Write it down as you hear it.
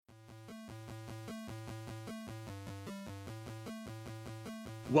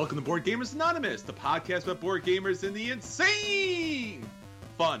Welcome to Board Gamers Anonymous, the podcast about board gamers and the insane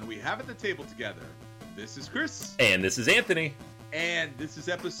fun we have at the table together. This is Chris. And this is Anthony. And this is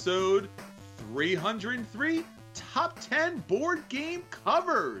episode 303, Top 10 Board Game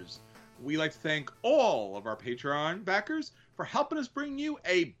Covers. We like to thank all of our Patreon backers for helping us bring you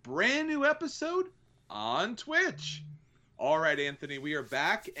a brand new episode on Twitch. All right, Anthony, we are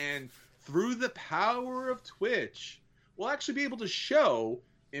back, and through the power of Twitch, we'll actually be able to show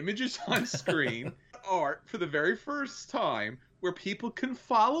images on screen, art for the very first time, where people can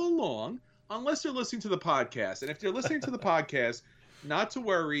follow along, unless they're listening to the podcast. And if they're listening to the podcast, not to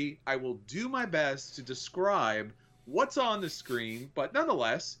worry, I will do my best to describe what's on the screen. But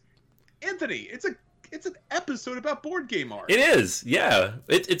nonetheless, Anthony, it's an episode about board game art. It is, yeah.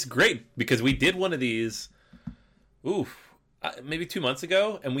 It's great because we did one of these, maybe 2 months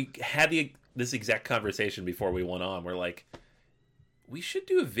ago, and we had this exact conversation before we went on. We're like, we should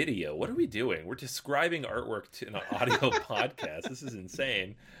do a video. What are we doing? We're describing artwork to an audio podcast. This is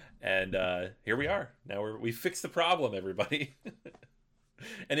insane. And here we are. Now we fixed the problem, everybody.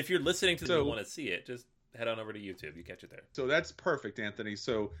 And if you're listening to this and want to see it, just head on over to YouTube. You catch it there. So that's perfect, Anthony.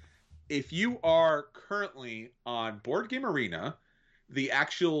 So if you are currently on Board Game Arena, the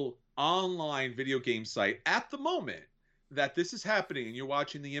actual online video game site, at the moment that this is happening and you're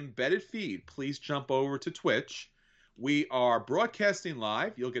watching the embedded feed, please jump over to Twitch. We are broadcasting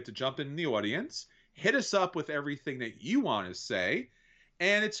live. You'll get to jump in the audience, hit us up with everything that you want to say,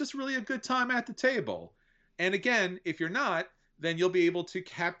 and it's just really a good time at the table. And again, if you're not, then you'll be able to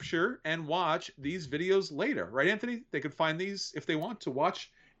capture and watch these videos later. Right, Anthony? They could find these if they want to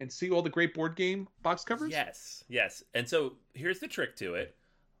watch and see all the great board game box covers? Yes. And so here's the trick to it.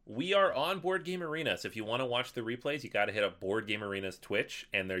 We are on Board Game Arena, so if you want to watch the replays, you got to hit up Board Game Arena's Twitch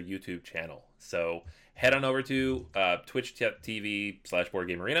and their YouTube channel. So head on over to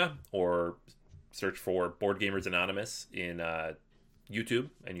twitch.tv/BoardGameArena or search for Board Gamers Anonymous in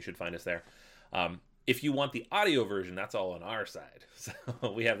YouTube, and you should find us there. If you want the audio version, that's all on our side. So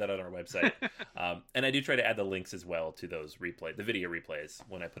we have that on our website. And I do try to add the links as well to those the video replays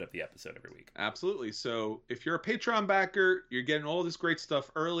when I put up the episode every week. Absolutely. So if you're a Patreon backer, you're getting all this great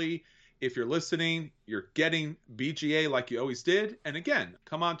stuff early. If you're listening, you're getting BGA like you always did. And again,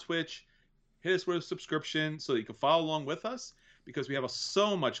 come on Twitch, hit us with a subscription so that you can follow along with us, because we have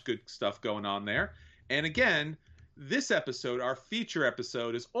so much good stuff going on there. And again, this episode, our feature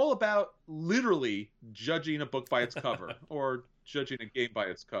episode, is all about literally judging a book by its cover or judging a game by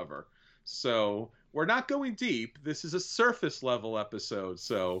its cover. So we're not going deep. This is a surface level episode.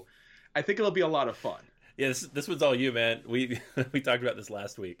 So I think it'll be a lot of fun. Yeah, this one's all you, man. We talked about this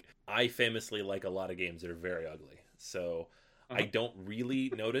last week. I famously like a lot of games that are very ugly. So I don't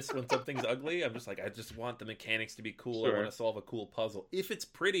really notice when something's ugly. I'm just like, I just want the mechanics to be cool. Sure. I want to solve a cool puzzle. If it's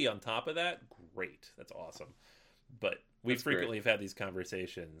pretty on top of that, great. That's awesome. But we frequently have had these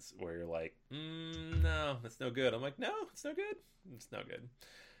conversations where you're like, no, that's no good. I'm like, no, it's no good. It's no good.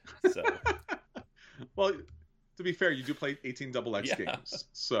 So, well, to be fair, you do play 18XX games.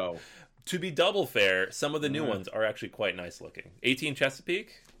 So, to be double fair, some of the new ones are actually quite nice looking. 18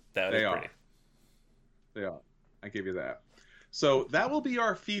 Chesapeake, that is pretty. They are. I give you that. So that will be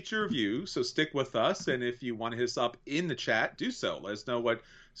our feature review. So stick with us, and if you want to hit us up in the chat, do so. Let us know what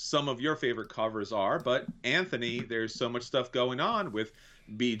some of your favorite covers are. But Anthony, there's so much stuff going on with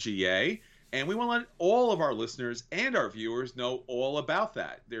BGA, and we want to let all of our listeners and our viewers know all about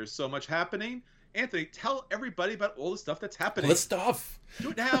that. There's so much happening. Anthony, tell everybody about all the stuff that's happening. All the stuff.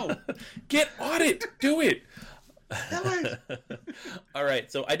 Do it now. Get on it. Do it. Tell it. All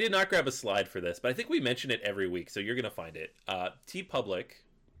right, so I did not grab a slide for this, but I think we mention it every week, so you're going to find it. TeePublic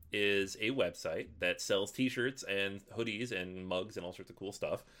is a website that sells t-shirts and hoodies and mugs and all sorts of cool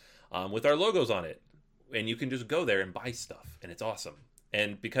stuff with our logos on it. And you can just go there and buy stuff, and it's awesome.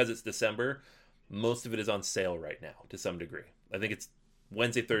 And because it's December, most of it is on sale right now to some degree. I think it's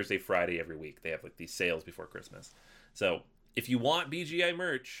Wednesday, Thursday, Friday every week. They have like these sales before Christmas. So if you want BGA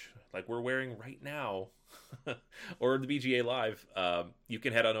merch, like we're wearing right now, or the BGA Live, you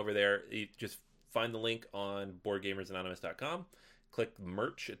can head on over there. You just find the link on BoardGamersAnonymous.com, click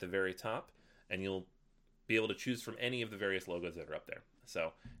merch at the very top, and you'll be able to choose from any of the various logos that are up there.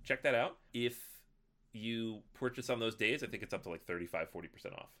 So check that out. If you purchase on those days, I think it's up to like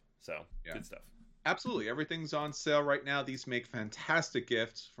 35-40% off. So good stuff. Absolutely. Everything's on sale right now. These make fantastic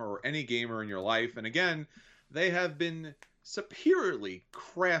gifts for any gamer in your life. And again, they have been superiorly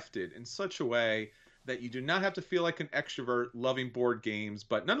crafted in such a way that you do not have to feel like an extrovert loving board games,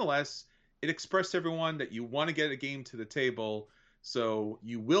 but nonetheless, it expressed to everyone that you want to get a game to the table, so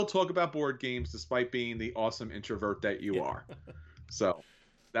you will talk about board games despite being the awesome introvert that you are. So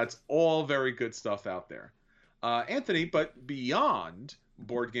That's all very good stuff out there. Anthony, but beyond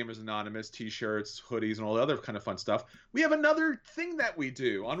Board Gamers Anonymous, t-shirts, hoodies, and all the other kind of fun stuff, we have another thing that we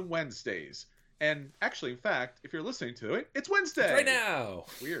do on Wednesdays. And actually, in fact, if you're listening to it, it's Wednesday. It's right now.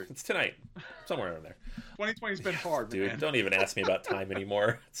 Weird. It's tonight. Somewhere around there. 2020's been hard, dude. Man. Don't even ask me about time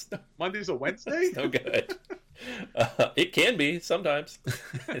anymore. Monday's a Wednesday? It's no good. It can be sometimes.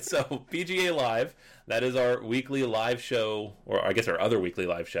 So BGA Live, that is our weekly live show, or I guess our other weekly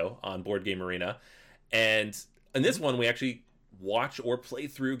live show on Board Game Arena. And in this one, we actually watch or play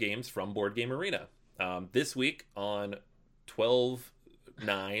through games from Board Game Arena. This week on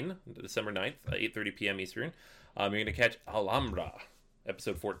 12/9, December 9th, 8:30 p.m. Eastern, you're going to catch Alhambra,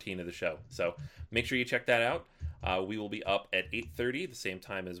 episode 14 of the show. So make sure you check that out. We will be up at 8:30, the same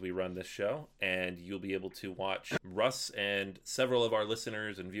time as we run this show, and you'll be able to watch Russ and several of our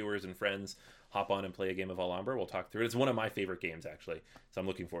listeners and viewers and friends hop on and play a game of Alhambra. We'll talk through it. It's one of my favorite games, actually, so I'm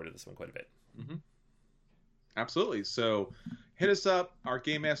looking forward to this one quite a bit. Mm-hmm. Absolutely. So hit us up. Our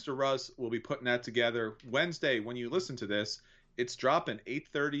Game Master Russ will be putting that together. Wednesday, when you listen to this, it's dropping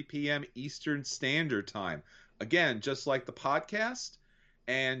 8:30 p.m. Eastern Standard Time. Again, just like the podcast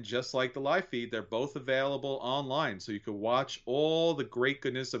and just like the live feed, they're both available online. So you can watch all the great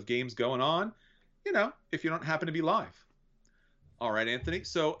goodness of games going on, if you don't happen to be live. All right, Anthony.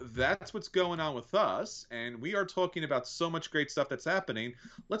 So that's what's going on with us. And we are talking about so much great stuff that's happening.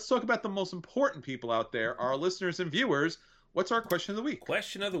 Let's talk about the most important people out there, our listeners and viewers. What's our question of the week?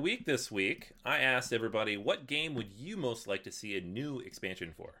 Question of the week this week. I asked everybody, what game would you most like to see a new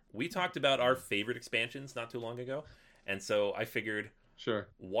expansion for? We talked about our favorite expansions not too long ago. And so I figured, sure,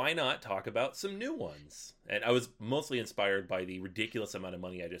 why not talk about some new ones? And I was mostly inspired by the ridiculous amount of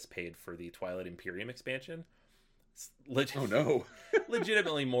money I just paid for the Twilight Imperium expansion. Oh no.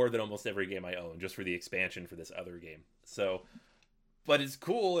 Legitimately more than almost every game I own, just for the expansion for this other game. So, but it's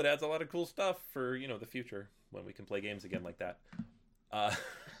cool. It adds a lot of cool stuff for, the future when we can play games again like that.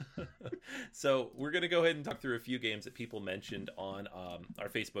 So we're going to go ahead and talk through a few games that people mentioned on our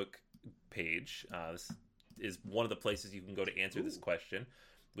Facebook page. This is one of the places you can go to answer this question.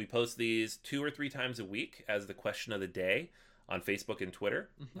 We post these 2 or 3 times a week as the question of the day on Facebook and Twitter.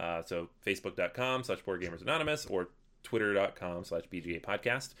 So facebook.com/BoardGamersAnonymous or twitter.com/BGA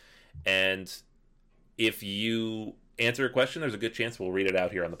podcast. And if you answer a question, there's a good chance we'll read it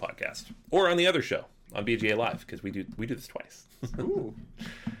out here on the podcast or on the other show on BGA Live, because we do this twice. Ooh.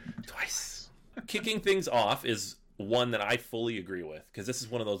 Twice. Kicking things off is one that I fully agree with, because this is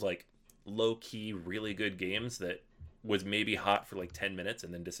one of those like low-key, really good games that was maybe hot for like 10 minutes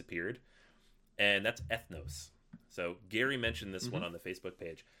and then disappeared. And that's Ethnos. So Gary mentioned this one on the Facebook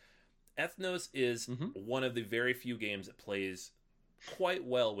page. Ethnos is one of the very few games that plays quite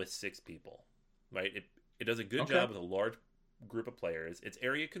well with 6 people, right? It does a good job with a large group of players. It's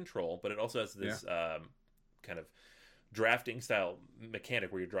area control, but it also has this kind of drafting style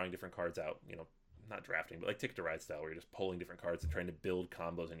mechanic where you're drawing different cards out, not drafting, but like Ticket to Ride style, where you're just pulling different cards and trying to build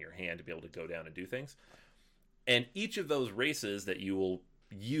combos in your hand to be able to go down and do things. And each of those races that you will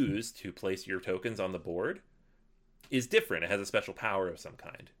use to place your tokens on the board is different. It has a special power of some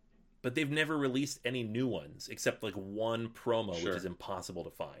kind. But they've never released any new ones, except like one promo, which is impossible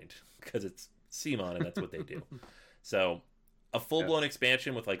to find, because it's CMON and that's what they do. So a full-blown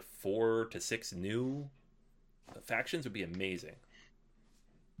expansion with like 4 to 6 new factions would be amazing.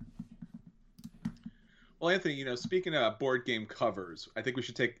 Well, Anthony, speaking of board game covers, I think we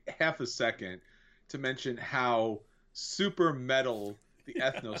should take half a second to mention how super metal the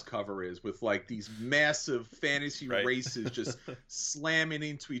Ethnos cover is, with like these massive fantasy races just slamming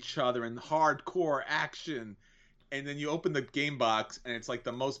into each other and hardcore action. And then you open the game box and it's like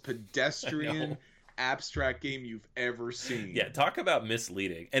the most pedestrian abstract game you've ever seen. Yeah, talk about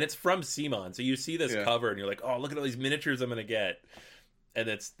misleading. And it's from CMON, so you see this cover and you're like, oh, look at all these miniatures I'm gonna get. And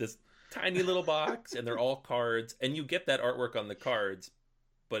it's this tiny little box and they're all cards, and you get that artwork on the cards,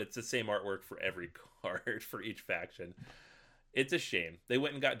 but it's the same artwork for every card for each faction. It's a shame. They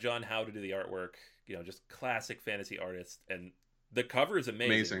went and got John Howe to do the artwork, just classic fantasy artist, and the cover is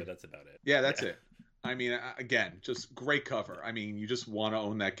amazing. But that's about it. Yeah, that's it. I mean, again, just great cover. I mean, you just want to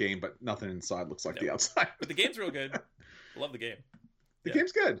own that game, but nothing inside looks like the outside. But the game's real good. Love the game. The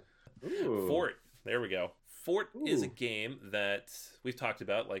game's good. Ooh. Fort. There we go. Fort is a game that we've talked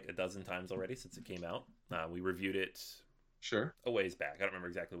about like a dozen times already since it came out. We reviewed it a ways back. I don't remember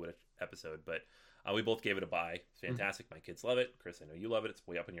exactly what episode, but we both gave it a buy. It's fantastic. My kids love it. Chris, I know you love it. It's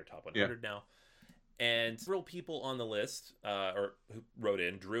way up in your top 100 now. And several people on the list, or who wrote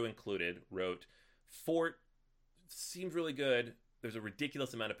in, Drew included, wrote, Fort seems really good. There's a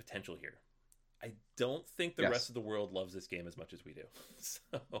ridiculous amount of potential here. I don't think the Yes. rest of the world loves this game as much as we do.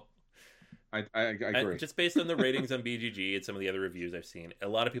 So I agree. just based on the ratings on BGG and some of the other reviews I've seen, a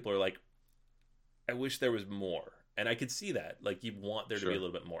lot of people are like, I wish there was more. And I could see that. Like, you want there to be a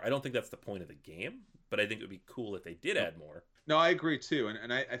little bit more. I don't think that's the point of the game, but I think it would be cool if they did add more. No, I agree too.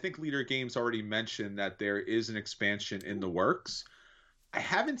 And I think Leader Games already mentioned that there is an expansion in the works. I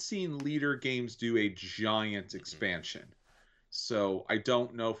haven't seen Leader Games do a giant expansion. So I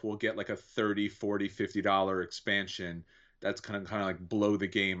don't know if we'll get like a $30, $40, $50 expansion that's kind of like blow the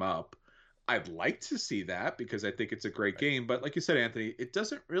game up. I'd like to see that because I think it's a great game. But like you said, Anthony, it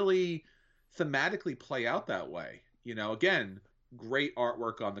doesn't really thematically play out that way. You know, again, great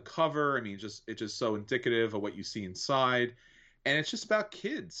artwork on the cover. I mean, it's just so indicative of what you see inside. And it's just about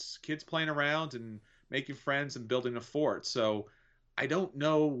kids playing around and making friends and building a fort. So I don't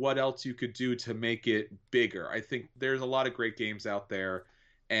know what else you could do to make it bigger. I think there's a lot of great games out there,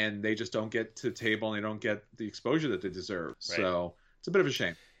 and they just don't get to the table and they don't get the exposure that they deserve. Right. So it's a bit of a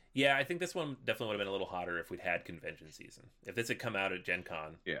shame. Yeah, I think this one definitely would have been a little hotter if we'd had convention season. If this had come out at Gen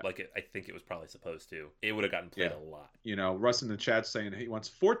Con, I think it was probably supposed to, it would have gotten played a lot. You know, Russ in the chat saying he wants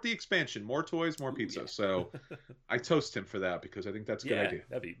Fort the expansion, more toys, more pizza. So I toast him for that because I think that's a good idea.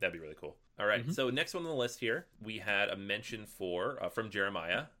 That'd be really cool. All right, so next one on the list here, we had a mention from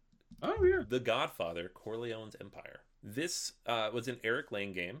Jeremiah. Oh, yeah. The Godfather, Corleone's Empire. This was an Eric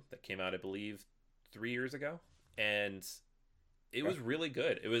Lane game that came out, I believe, 3 years ago. And it was really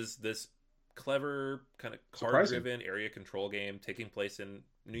good. It was this clever kind of card-driven area control game taking place in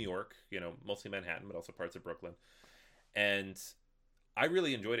New York, you know, mostly Manhattan, but also parts of Brooklyn. And I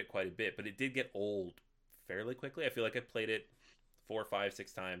really enjoyed it quite a bit, but it did get old fairly quickly. I feel like I played it 4, 5,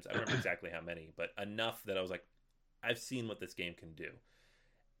 6 times. I don't remember exactly how many, but enough that I was like, I've seen what this game can do.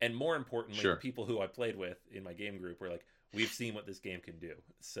 And more importantly, the people who I played with in my game group were like, we've seen what this game can do.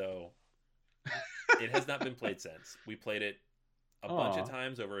 So it has not been played since. We played it a bunch of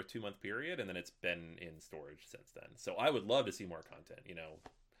times over a 2-month period, and then it's been in storage since then. So I would love to see more content. You know,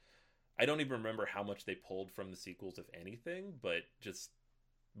 I don't even remember how much they pulled from the sequels, if anything, but just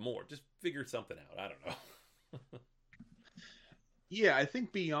more. Just figure something out. I don't know. Yeah, I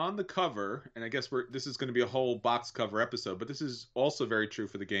think beyond the cover, and I guess this is going to be a whole box cover episode, but this is also very true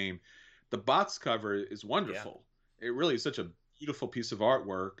for the game. The box cover is wonderful. Yeah. It really is such a beautiful piece of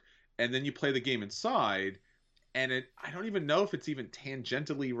artwork. And then you play the game inside, and I don't even know if it's even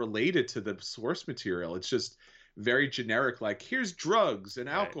tangentially related to the source material. It's just very generic, like, here's drugs and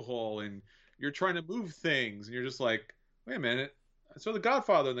alcohol, and you're trying to move things, and you're just like, wait a minute. So the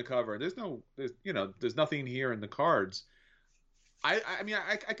Godfather in the cover, there's nothing here in the cards. I mean,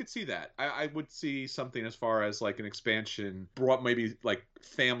 I could see that. I would see something as far as like an expansion brought maybe like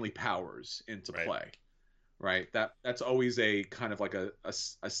family powers into play. Right, that's always a kind of like a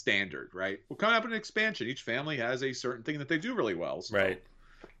standard, right? Well, coming up in an expansion, each family has a certain thing that they do really well. So it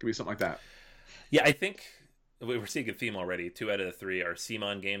could be something like that. Yeah, I think we're seeing a theme already. 2 out of the 3 are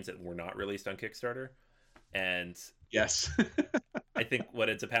CMON games that were not released on Kickstarter, and yes, I think what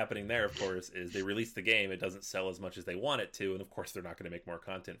ends up happening there, of course, is they release the game, it doesn't sell as much as they want it to, and of course they're not going to make more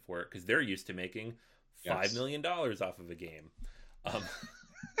content for it because they're used to making $5 million off of a game.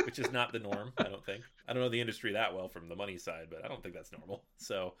 Which is not the norm, I don't think. I don't know the industry that well from the money side, but I don't think that's normal.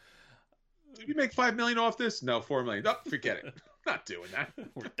 So, did you make $5 million off this? No, $4 million. Oh, forget it. Not doing that.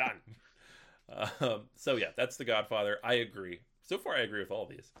 We're done. So yeah, that's The Godfather. I agree. So far, I agree with all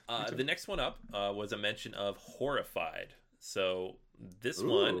these. The next one up was a mention of Horrified. So this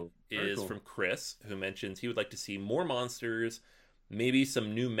one is from Chris, who mentions he would like to see more monsters, maybe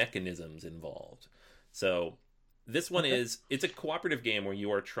some new mechanisms involved. So this one it's a cooperative game where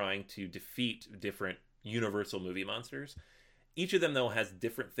you are trying to defeat different Universal movie monsters. Each of them, though, has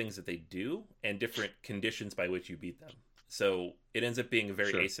different things that they do and different conditions by which you beat them. So it ends up being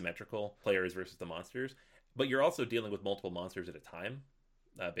very asymmetrical, players versus the monsters. But you're also dealing with multiple monsters at a time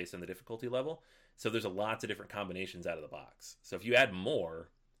based on the difficulty level. So there's lots of different combinations out of the box. So if you add more,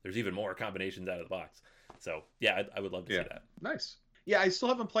 there's even more combinations out of the box. So yeah, I would love to see that. Nice. Yeah, I still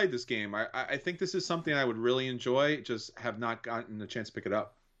haven't played this game. I think this is something I would really enjoy, just have not gotten a chance to pick it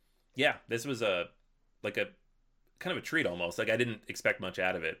up. Yeah, this was a kind of a treat almost. Like, I didn't expect much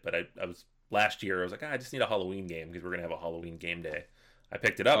out of it, but I was last year, I was like, I just need a Halloween game because we're going to have a Halloween game day. I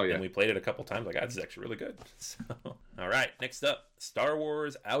picked it up and we played it a couple times. Like, this is actually really good. So, all right, next up, Star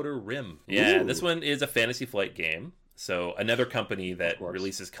Wars Outer Rim. Yeah, this one is a Fantasy Flight game. So another company that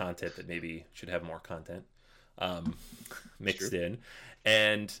releases content that maybe should have more content mixed in.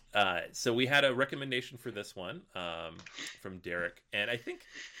 And so we had a recommendation for this one from Derek. And I think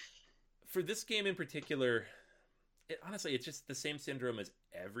for this game in particular, honestly, it's just the same syndrome as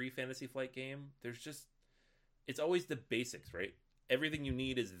every Fantasy Flight game. It's always the basics, right? Everything you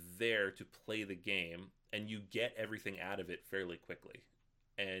need is there to play the game, and you get everything out of it fairly quickly.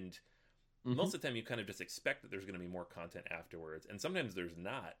 And most of the time, you kind of just expect that there's going to be more content afterwards, and sometimes there's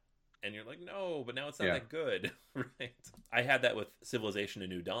not. And you're like, no, but now it's not that good, right? I had that with Civilization: A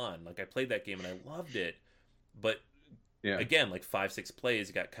New Dawn. Like, I played that game and I loved it, but again, like 5-6 plays,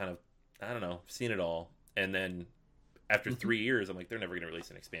 you got kind of, I don't know, seen it all, and then after 3 years, I'm like, they're never going to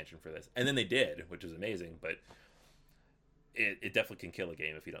release an expansion for this, and then they did, which is amazing, but it definitely can kill a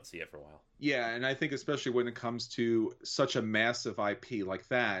game if you don't see it for a while. Yeah, and I think especially when it comes to such a massive IP like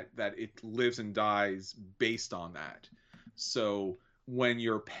that it lives and dies based on that. So when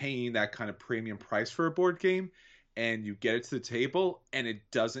you're paying that kind of premium price for a board game and you get it to the table and it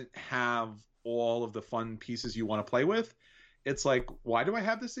doesn't have all of the fun pieces you want to play with, it's like, why do I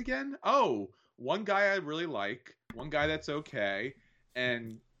have this again? Oh, one guy I really like, one guy that's okay,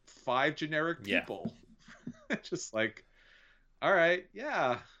 and 5 generic people. Just like, all right,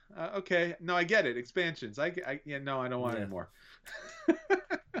 yeah, okay. No, I get it. Expansions. No, I don't want any more.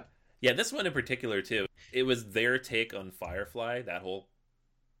 Yeah, this one in particular too. It was their take on Firefly. That whole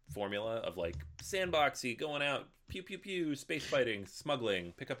formula of like sandboxy, going out, pew pew pew, space fighting,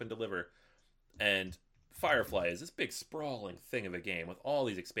 smuggling, pick up and deliver, and Firefly is this big sprawling thing of a game with all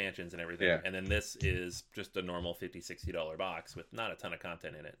these expansions and everything. And then this is just a normal $50-$60 box with not a ton of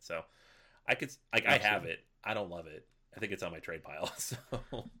content in it. So I could like I have it. I don't love it. I think it's on my trade pile. So,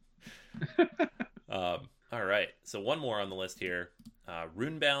 all right. So one more on the list here,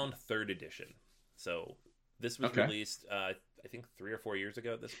 Runebound 3rd Edition. So this was released, I think 3 or 4 years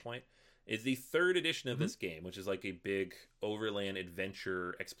ago at this point. Is the 3rd edition of this game, which is like a big overland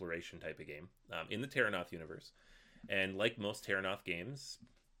adventure exploration type of game in the Terranoth universe. And like most Terranoth games,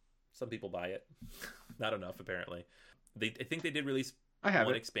 some people buy it. Not enough, apparently. I think they did release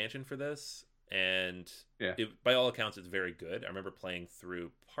one expansion for this. And by all accounts, it's very good. I remember playing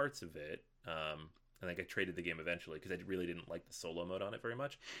through parts of it. I think I traded the game eventually because I really didn't like the solo mode on it very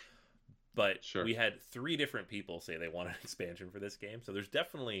much. But we had 3 different people say they want an expansion for this game. So there's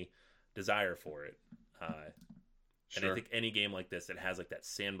definitely desire for it. And I think any game like this that has like that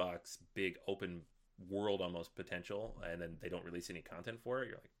sandbox, big open world almost potential, and then they don't release any content for it,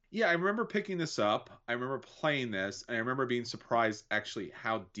 you're like, yeah, I remember picking this up. I remember playing this, and I remember being surprised actually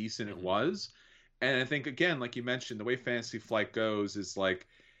how decent it was. And I think, again, like you mentioned, the way Fantasy Flight goes is like,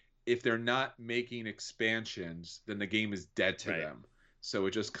 if they're not making expansions, then the game is dead to them. So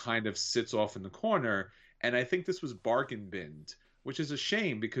it just kind of sits off in the corner. And I think this was bargain binned, which is a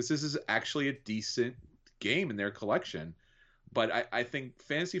shame because this is actually a decent game in their collection. But I think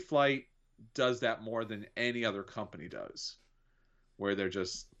Fantasy Flight does that more than any other company does, where they're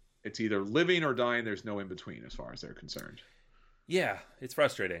just, it's either living or dying. There's no in between as far as they're concerned. Yeah, it's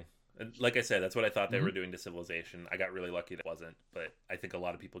frustrating. And like I said, that's what I thought they were doing to Civilization. I got really lucky that it wasn't, but I think a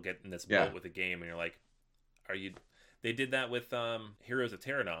lot of people get in this boat with a game and you're like, are you... They did that with Heroes of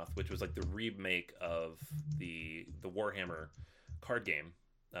Terranoth, which was like the remake of the Warhammer card game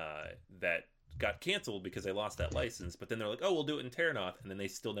that got canceled because they lost that license. But then they're like, oh, we'll do it in Terranoth, and then they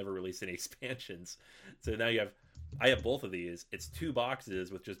still never released any expansions. So now I have both of these. It's 2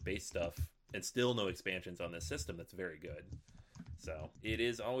 boxes with just base stuff and still no expansions on this system. That's very good. So it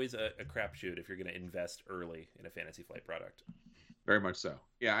is always a crapshoot if you're going to invest early in a Fantasy Flight product. Very much so.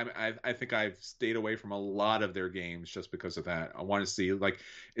 Yeah, I think I've stayed away from a lot of their games just because of that. I want to see, like,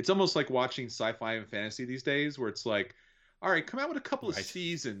 it's almost like watching sci-fi and fantasy these days, where it's like, all right, come out with a couple of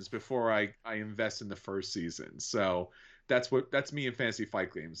seasons before I invest in the first season. So that's me in Fantasy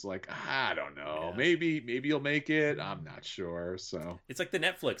Flight games. Like, I don't know, maybe you'll make it. I'm not sure. So it's like the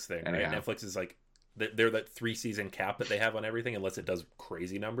Netflix thing, right? Netflix is like they're that 3-season cap that they have on everything, unless it does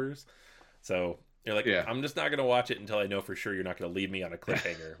crazy numbers. So you're like, I'm just not going to watch it until I know for sure you're not going to leave me on a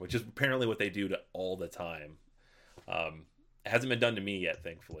cliffhanger, which is apparently what they do to all the time. It hasn't been done to me yet,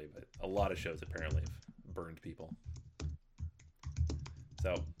 thankfully, but a lot of shows apparently have burned people.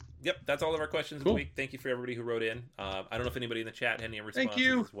 So, yep, that's all of our questions of the week. Thank you for everybody who wrote in. I don't know if anybody in the chat had any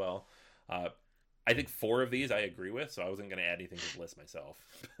responses as well. I think 4 of these I agree with, so I wasn't going to add anything to the list myself.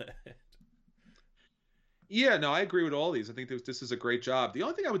 Yeah, no, I agree with all these. I think this is a great job. The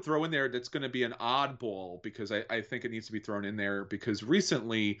only thing I would throw in there that's going to be an oddball, because I think it needs to be thrown in there, because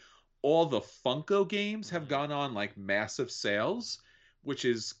recently all the Funko games have gone on like massive sales, which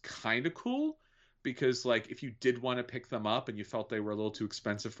is kind of cool, because like if you did want to pick them up and you felt they were a little too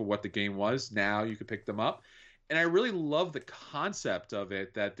expensive for what the game was, now you could pick them up. And I really love the concept of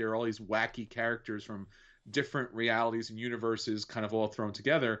it, that there are all these wacky characters from different realities and universes kind of all thrown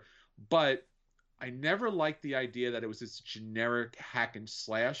together. But I never liked the idea that it was this generic hack and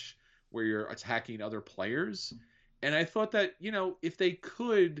slash where you're attacking other players. And I thought that, if they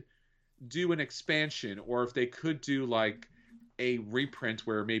could do an expansion, or if they could do like a reprint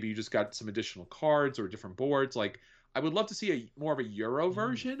where maybe you just got some additional cards or different boards, like I would love to see a more of a Euro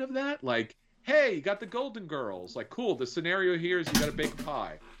version of that. Like, hey, you got the Golden Girls. Like, cool. The scenario here is you got a big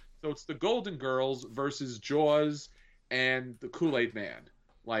pie. So it's the Golden Girls versus Jaws and the Kool-Aid Man.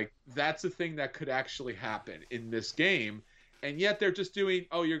 Like, that's a thing that could actually happen in this game. And yet they're just doing,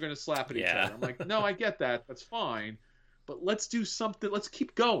 oh, you're going to slap at each other. I'm like, no, I get that. That's fine. But let's do something. Let's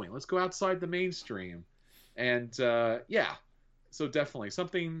keep going. Let's go outside the mainstream. And, yeah. So definitely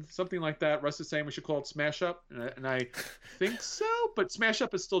something like that. Russ is saying we should call it Smash Up. And I think so. But Smash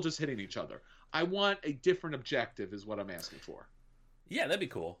Up is still just hitting each other. I want a different objective is what I'm asking for. Yeah, that'd be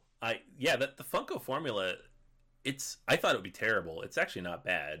cool. The Funko formula, I thought it would be terrible. It's actually not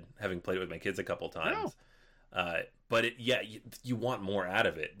bad, having played it with my kids a couple times. But you want more out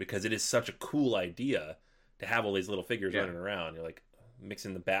of it because it is such a cool idea to have all these little figures running around. You're like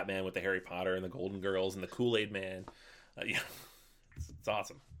mixing the Batman with the Harry Potter and the Golden Girls and the Kool-Aid Man. It's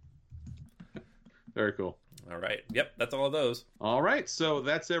awesome. Very cool. All right. Yep, that's all of those. All right. So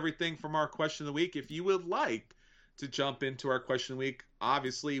that's everything from our question of the week. If you would like to jump into our question of the week,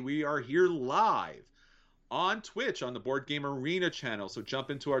 obviously we are here live on Twitch on the Board Game Arena channel. So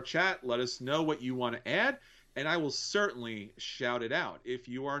jump into our chat, let us know what you want to add, and I will certainly shout it out. If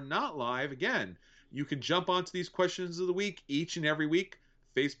you are not live, again, you can jump onto these questions of the week each and every week.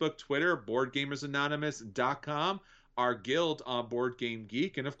 Facebook, Twitter, BoardGamersAnonymous.com, our guild on Board Game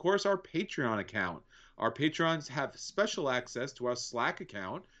Geek, and of course our Patreon account. Our patrons have special access to our Slack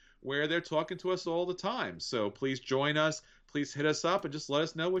account where they're talking to us all the time. So please join us. Please hit us up and just let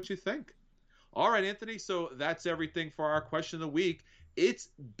us know what you think. All right, Anthony. So that's everything for our question of the week. It's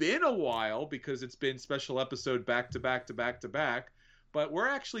been a while because it's been special episode back to back to back to back, but we're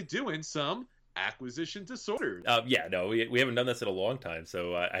actually doing some acquisition disorders. We haven't done this in a long time,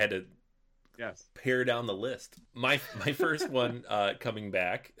 so I had to pare down the list. My first one coming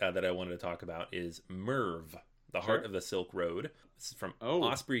back that I wanted to talk about is Merv, the Heart of the Silk Road. This is from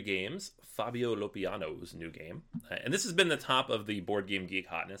Osprey Games, Fabio Lopiano's new game. And this has been the top of the Board Game Geek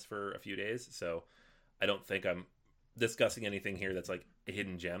hotness for a few days, so I don't think I'm discussing anything here that's like a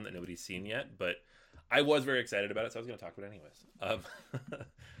hidden gem that nobody's seen yet, but I was very excited about it, so I was going to talk about it anyways.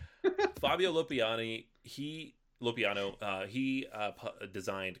 Fabio Lopiano, he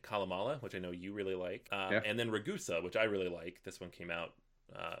designed Kalamala, which I know you really like, and then Ragusa, which I really like. This one came out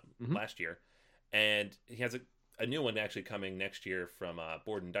last year, and he has a new one actually coming next year from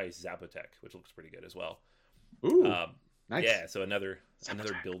Board and Dice, Zapotec, which looks pretty good as well. Ooh, nice. Yeah, so another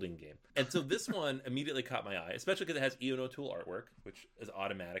building game. And so this one immediately caught my eye, especially because it has Ian O'Toole artwork, which is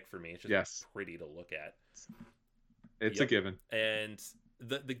automatic for me. It's just pretty to look at. It's a given. And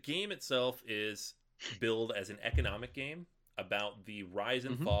the game itself is billed as an economic game about the rise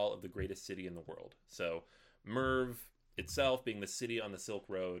and fall of the greatest city in the world. So Merv itself being the city on the Silk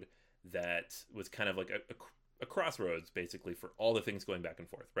Road that was kind of like a crossroads, basically, for all the things going back and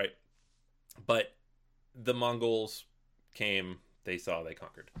forth, right? But the Mongols came, they saw, they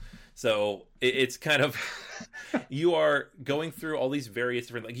conquered. So it's kind of, you are going through all these various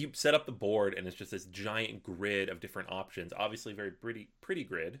different, like you set up the board and it's just this giant grid of different options. Obviously very pretty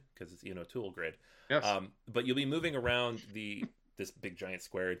grid because it's, Tool grid. Yes. But you'll be moving around this big giant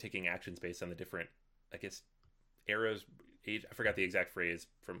square and taking actions based on the different, I guess, eras, age. I forgot the exact phrase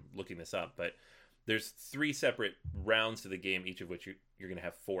from looking this up, but there's 3 separate rounds to the game, each of which you're going to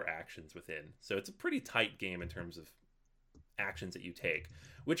have 4 actions within. So it's a pretty tight game in terms of actions that you take,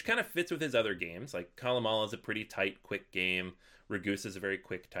 which kind of fits with his other games. Like Kalamala is a pretty tight, quick game. Ragusa is a very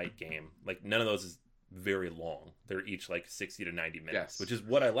quick, tight game. Like none of those is very long. They're each like 60 to 90 minutes, which is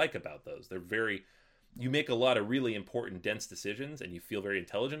what I like about those. You make a lot of really important, dense decisions and you feel very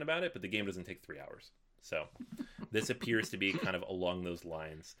intelligent about it, but the game doesn't take 3 hours. So this appears to be kind of along those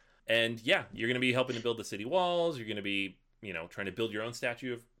lines. And yeah, you're going to be helping to build the city walls. You're going to be, trying to build your own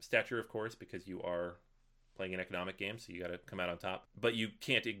stature, of course, because you are playing an economic game, so you got to come out on top. But you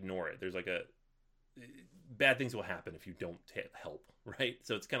can't ignore it. There's bad things will happen if you don't help, right?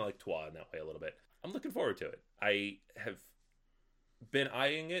 So it's kind of like Twa in that way a little bit. I'm looking forward to it. I have been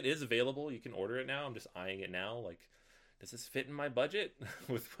eyeing it. It is available. You can order it now. I'm just eyeing it now. Like, does this fit in my budget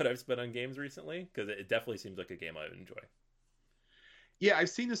with what I've spent on games recently? Because it definitely seems like a game I would enjoy. Yeah,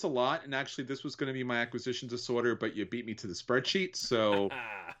 I've seen this a lot, and actually this was going to be my acquisition disorder, but you beat me to the spreadsheet, so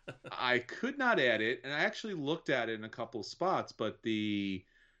I could not add it, and I actually looked at it in a couple of spots, but the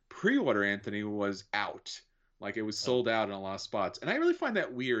pre-order, Anthony, was out Like it was Oh, sold out in a lot of spots, and I really find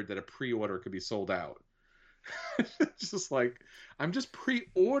that weird that a pre-order could be sold out. It's just like I'm just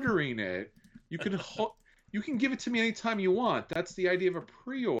pre-ordering it. You can you can give it to me anytime you want. That's the idea of a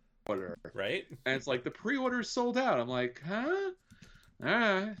pre-order. right? And it's like the pre-order is sold out. I'm like, huh?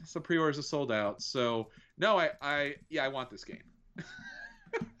 So pre-orders are sold out. So no, I want this game.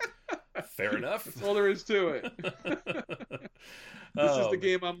 Fair enough. That's all there is to it. This is Oh, the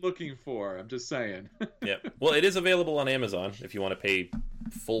game I'm looking for. I'm just saying. yeah. Well, it is available on Amazon if you want to pay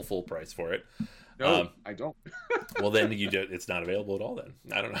full price for it. No, I don't. Well, then it's not available at all. Then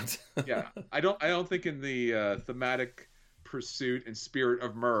I don't know. Yeah, I don't think in the thematic pursuit and spirit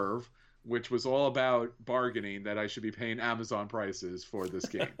of Merv, which was all about bargaining, that I should be paying Amazon prices for this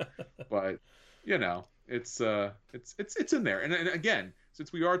game. But you know, it's in there. And again,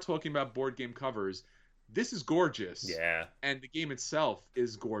 since we are talking about board game covers, this is gorgeous. Yeah. And the game itself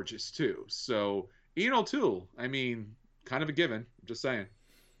is gorgeous too. So Ian O'Toole, I mean, kind of a given. I'm just saying.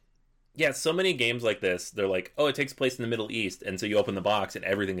 Yeah, so many games like this, they're like, oh, it takes place in the Middle East, and so you open the box and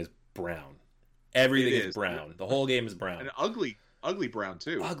everything is brown. Everything is brown. The whole game is brown. And ugly brown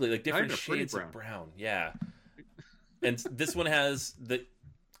too. Ugly, like different shades of brown. Yeah. And this one has the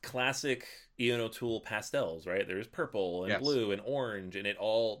classic Ian O'Toole pastels, right? There's purple and blue and orange, and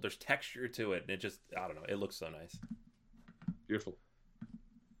there's texture to it, and it just, I don't know, it looks so nice. Beautiful.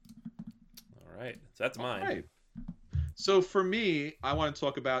 All right, so that's mine. Right. So for me, I want to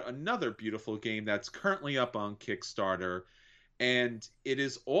talk about another beautiful game that's currently up on Kickstarter, and it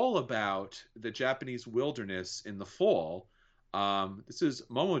is all about the Japanese wilderness in the fall. This is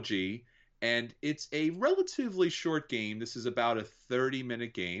Momoji, and it's a relatively short game. This is about a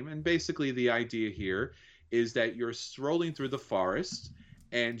 30-minute game, and basically the idea here is that you're strolling through the forest,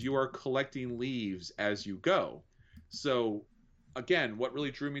 and you are collecting leaves as you go. So again, what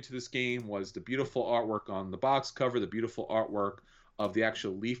really drew me to this game was the beautiful artwork on the box cover, the beautiful artwork of the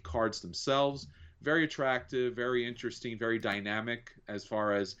actual leaf cards themselves. Very attractive, very interesting, very dynamic as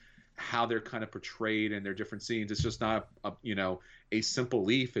far as how they're kind of portrayed in their different scenes. It's just not a simple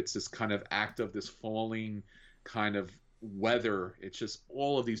leaf. It's this kind of act of this falling kind of weather. It's just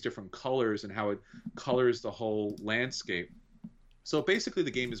all of these different colors and how it colors the whole landscape. So basically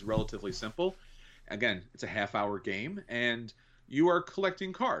the game is relatively simple. Again, it's a half-hour game, and you are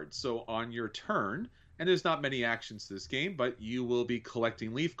collecting cards. So on your turn, and there's not many actions to this game, but you will be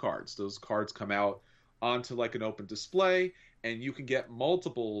collecting leaf cards. Those cards come out onto like an open display, and you can get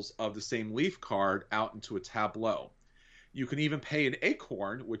multiples of the same leaf card out into a tableau. You can even pay an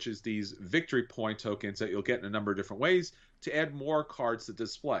acorn, which is these victory point tokens that you'll get in a number of different ways, to add more cards to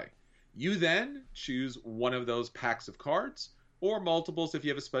display. You then choose one of those packs of cards, or multiples if you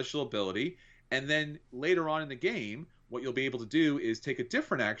have a special ability, and then later on in the game, what you'll be able to do is take a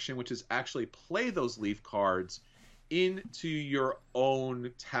different action, which is actually play those leaf cards into your own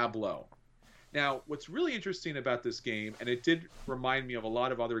tableau. Now, what's really interesting about this game, and it did remind me of a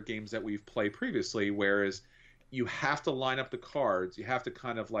lot of other games that we've played previously, whereas you have to line up the cards, you have to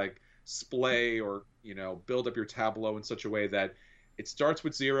kind of like splay or, build up your tableau in such a way that it starts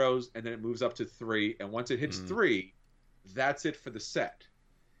with zeros and then it moves up to 3, and once it hits 3, that's it for the set.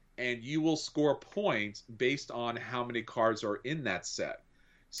 And you will score points based on how many cards are in that set.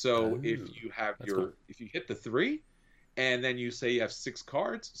 So if you have if you hit the 3, and then you say you have 6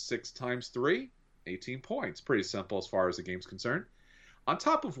 cards, 6 times 3, 18 points. Pretty simple as far as the game's concerned. On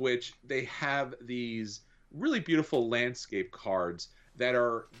top of which, they have these really beautiful landscape cards that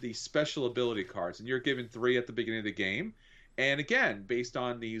are the special ability cards. And you're given 3 at the beginning of the game. And again, based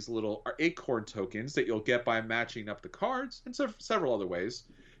on these little acorn tokens that you'll get by matching up the cards, and several other ways,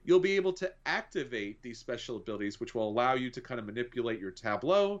 you'll be able to activate these special abilities, which will allow you to kind of manipulate your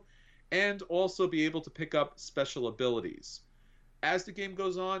tableau and also be able to pick up special abilities. As the game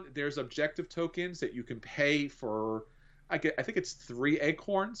goes on, there's objective tokens that you can pay for, I think it's 3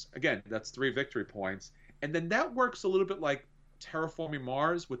 acorns. Again, that's 3 victory points. And then that works a little bit like Terraforming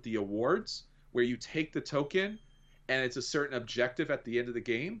Mars with the awards, where you take the token and it's a certain objective at the end of the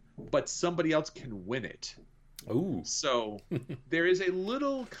game, but somebody else can win it. Ooh. So there is a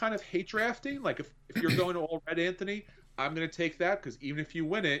little kind of hate drafting. Like if you're going to all red, Anthony, I'm going to take that because even if you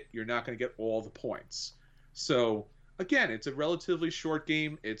win it, you're not going to get all the points. So again, it's a relatively short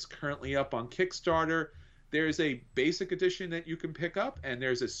game. It's currently up on Kickstarter. There's a basic edition that you can pick up, and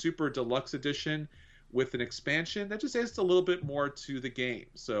there's a super deluxe edition with an expansion that just adds a little bit more to the game.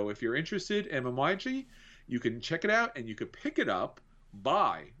 So if you're interested in MMORPG, you can check it out, and you can pick it up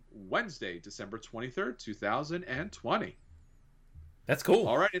by Wednesday, December 23rd, 2020. That's cool.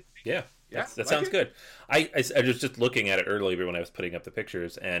 All right. Yeah. That sounds good. I was just looking at it earlier when I was putting up the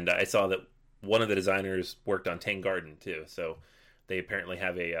pictures, and I saw that one of the designers worked on Tang Garden too, so they apparently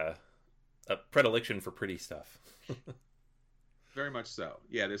have a predilection for pretty stuff. Very much so.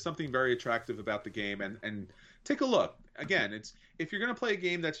 Yeah, there's something very attractive about the game, and take a look. Again, it's if you're going to play a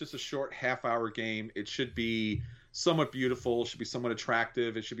game that's just a short half-hour game, it should be somewhat beautiful, it should be somewhat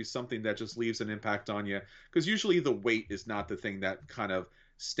attractive, it should be something that just leaves an impact on you. Because usually the weight is not the thing that kind of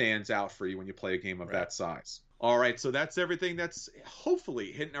stands out for you when you play a game of that size. All right, so that's everything that's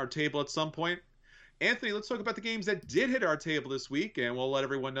hopefully hitting our table at some point. Anthony, let's talk about the games that did hit our table this week, and we'll let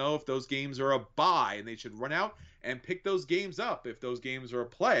everyone know if those games are a buy and they should run out and pick those games up. If those games are a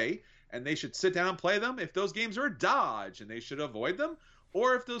play and they should sit down and play them. If those games are a dodge and they should avoid them.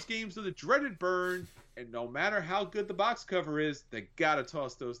 Or if those games are the dreaded burn and no matter how good the box cover is, they gotta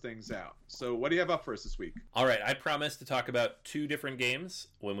toss those things out. So what do you have up for us this week? All right, I promised to talk about 2 different games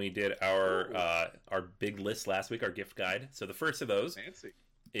when we did our big list last week, our gift guide. So the first of those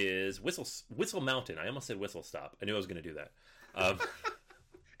is Whistle Mountain. I almost said Whistle Stop. I knew I was going to do that.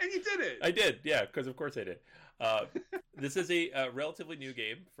 And you did it. I did, yeah, because of course I did. This is a relatively new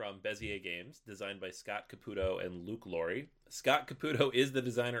game from BGA Games, designed by Scott Caputo and Luke Laurie. Scott Caputo is the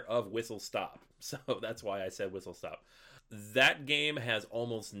designer of Whistle Stop, so that's why I said Whistle Stop. That game has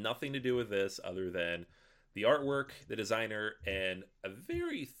almost nothing to do with this other than the artwork, the designer, and a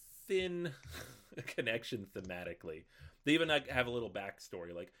very thin connection thematically. They even have a little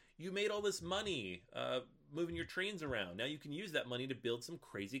backstory, like, you made all this money moving your trains around. Now you can use that money to build some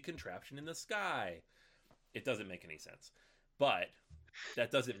crazy contraption in the sky. It doesn't make any sense. But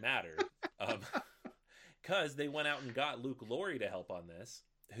that doesn't matter. Because they went out and got Luke Laurie to help on this,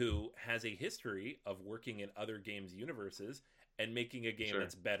 who has a history of working in other games' universes and making a game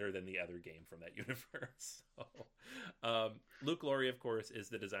that's better than the other game from that universe. So, Luke Laurie, of course, is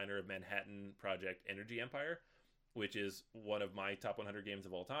the designer of Manhattan Project Energy Empire, which is one of my top 100 games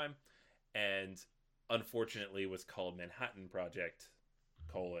of all time, and unfortunately was called Manhattan Project: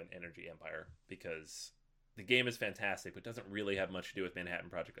 Energy Empire because the game is fantastic, but doesn't really have much to do with Manhattan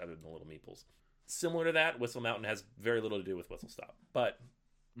Project other than the little meeples. Similar to that, Whistle Mountain has very little to do with Whistle Stop. But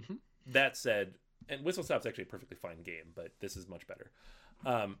that said, and Whistle Stop's actually a perfectly fine game, but this is much better.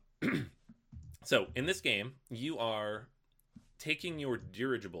 So in this game, you are taking your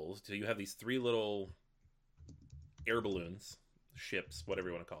dirigibles. So you have these 3 little air balloons, ships, whatever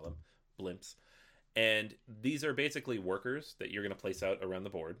you want to call them, blimps. And these are basically workers that you're going to place out around the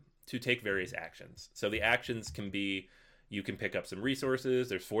board to take various actions. So the actions can be, you can pick up some resources.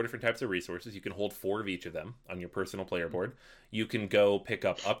 There's 4 different types of resources. You can hold 4 of each of them on your personal player board. You can go pick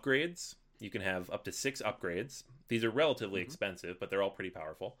up upgrades. You can have up to 6 upgrades. These are relatively expensive, but they're all pretty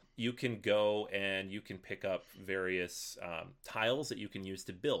powerful. You can go and you can pick up various tiles that you can use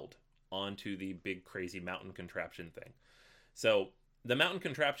to build onto the big crazy mountain contraption thing. So the mountain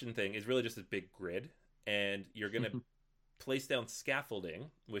contraption thing is really just a big grid, and you're going to place down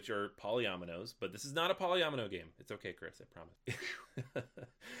scaffolding, which are polyominoes, but this is not a polyomino game. It's okay, Chris, I promise.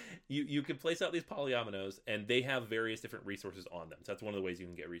 You can place out these polyominoes, and they have various different resources on them. So that's one of the ways you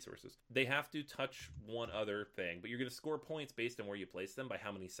can get resources. They have to touch one other thing, but you're going to score points based on where you place them by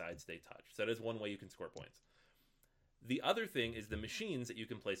how many sides they touch. So that is one way you can score points. The other thing is the machines that you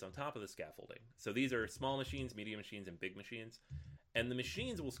can place on top of the scaffolding. So these are small machines, medium machines, and big machines. And the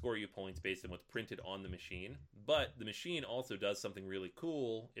machines will score you points based on what's printed on the machine. But the machine also does something really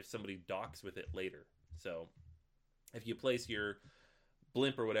cool if somebody docks with it later. So if you place your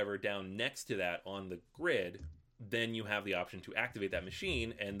blimp or whatever down next to that on the grid, then you have the option to activate that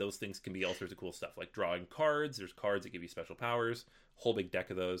machine, and those things can be all sorts of cool stuff, like drawing cards. There's cards that give you special powers, whole big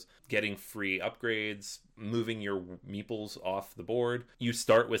deck of those, getting free upgrades, moving your meeples off the board. You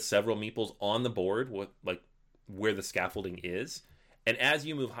start with several meeples on the board, like where the scaffolding is, and as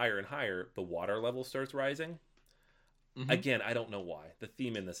you move higher and higher, the water level starts rising. Again, I don't know why. The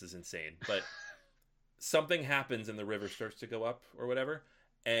theme in this is insane, but something happens and the river starts to go up or whatever.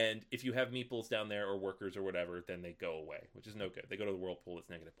 And if you have meeples down there or workers or whatever, then they go away, which is no good. They go to the whirlpool, it's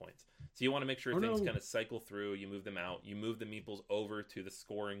negative points. So you want to make sure things kind of cycle through. You move them out. You move the meeples over to the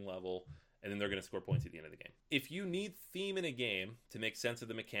scoring level, and then they're going to score points at the end of the game. If you need theme in a game to make sense of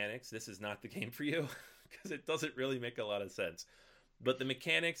the mechanics, this is not the game for you, because it doesn't really make a lot of sense. But the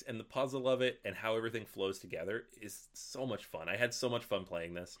mechanics and the puzzle of it and how everything flows together is so much fun. I had so much fun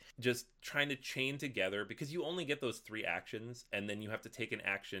playing this. Just trying to chain together, because you only get those 3 actions, and then you have to take an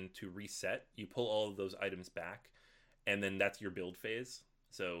action to reset. You pull all of those items back, and then that's your build phase.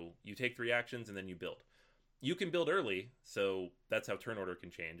 So you take 3 actions, and then you build. You can build early, so that's how turn order can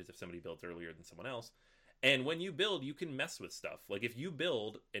change, is if somebody builds earlier than someone else. And when you build, you can mess with stuff. Like if you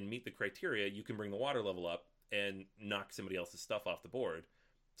build and meet the criteria, you can bring the water level up and knock somebody else's stuff off the board.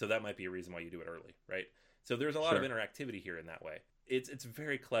 So that might be a reason why you do it early, right? So there's a lot of Sure. interactivity here in that way. It's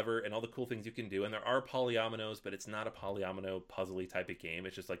very clever and all the cool things you can do. And there are polyominoes, but it's not a polyomino puzzly type of game.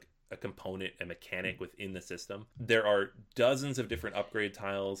 It's just like a component, a mechanic within the system. There are dozens of different upgrade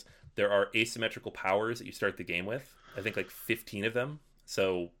tiles. There are asymmetrical powers that you start the game with. I think like 15 of them.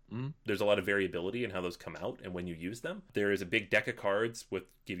 So there's a lot of variability in how those come out and when you use them. There is a big deck of cards with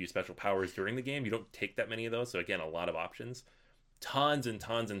give you special powers during the game. You don't take that many of those. So again, a lot of options. Tons and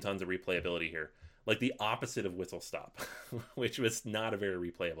tons and tons of replayability here. Like the opposite of Whistle Stop, which was not a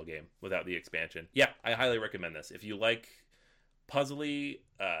very replayable game without the expansion. Yeah, I highly recommend this. If you like puzzly,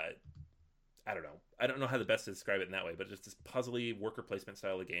 I don't know. I don't know how the best to describe it in that way, but just this puzzly worker placement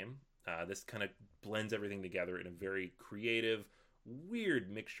style of game. This kind of blends everything together in a very creative,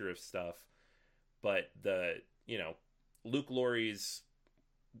 weird mixture of stuff. But Luke Laurie's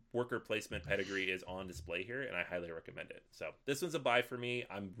worker placement pedigree is on display here, and I highly recommend it. So this one's a buy for me.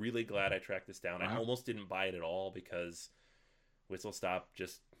 I'm really glad I tracked this down. Wow. I almost didn't buy it at all because Whistle Stop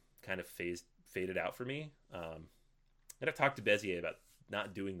just kind of faded out for me. And I've talked to Bezier about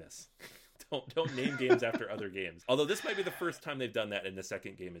not doing this. Don't name games after other games. Although this might be the first time they've done that, and the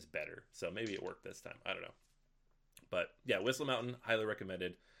second game is better. So maybe it worked this time. I don't know. But yeah, Whistle Mountain, highly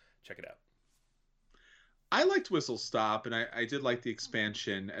recommended. Check it out. I liked Whistle Stop, and I did like the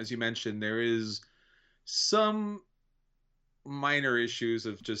expansion. As you mentioned, there is some minor issues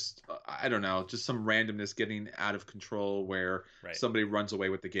of just, I don't know, just some randomness getting out of control where somebody runs away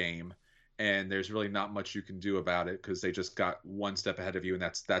with the game, and there's really not much you can do about it because they just got one step ahead of you, and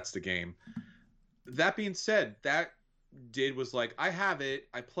that's the game. That being said, was like, I have it,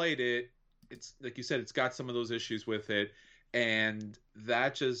 I played it. It's like you said, it's got some of those issues with it. And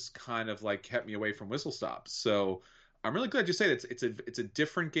that just kind of like kept me away from Whistle Stop. So I'm really glad you say that it's a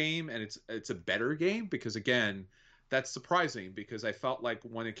different game, and it's a better game, because again, that's surprising, because I felt like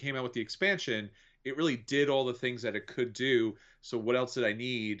when it came out with the expansion, it really did all the things that it could do. So what else did I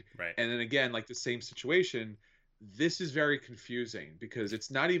need? Right. And then again, like the same situation, this is very confusing because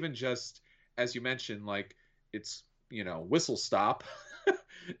it's not even just, as you mentioned, like it's, Whistle Stop.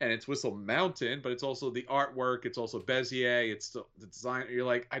 And it's Whistle Mountain, but it's also the artwork. It's also Bezier. It's the design. You're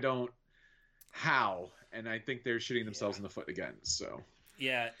like, how? And I think they're shooting themselves in the foot again. So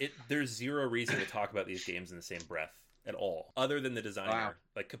yeah, there's zero reason to talk about these games in the same breath at all, other than the designer. Wow.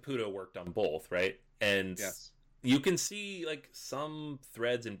 Like Caputo worked on both, right? And yes, you can see like some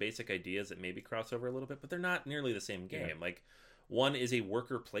threads and basic ideas that maybe cross over a little bit, but they're not nearly the same game. Yeah. Like one is a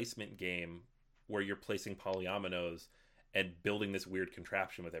worker placement game where you're placing polyominoes and building this weird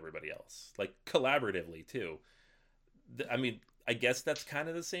contraption with everybody else, like collaboratively too. I mean, I guess that's kind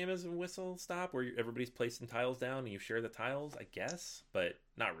of the same as a Whistle Stop, where everybody's placing tiles down and you share the tiles, I guess, but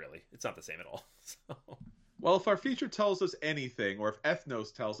not really. It's not the same at all. So. Well, if our feature tells us anything, or if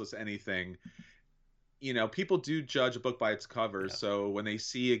Ethnos tells us anything, people do judge a book by its cover. Yeah. So when they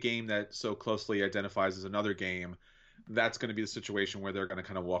see a game that so closely identifies as another game, that's going to be the situation where they're going to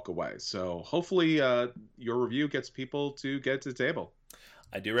kind of walk away. So hopefully your review gets people to get to the table.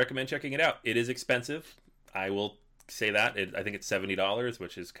 I do recommend checking it out. It is expensive. I will say that. I think it's $70,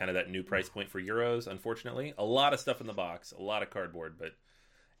 which is kind of that new price point for Euros, unfortunately. A lot of stuff in the box, a lot of cardboard, but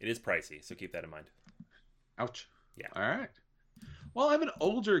it is pricey, so keep that in mind. Ouch. Yeah. All right. Well, I have an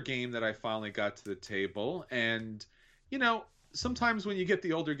older game that I finally got to the table, and, sometimes when you get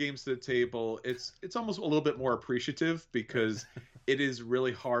the older games to the table, it's almost a little bit more appreciative because it is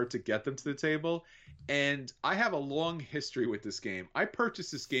really hard to get them to the table. And I have a long history with this game. I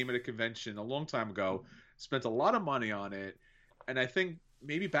purchased this game at a convention a long time ago, spent a lot of money on it, and I think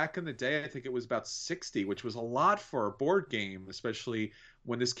maybe back in the day, I think it was about 60, which was a lot for a board game, especially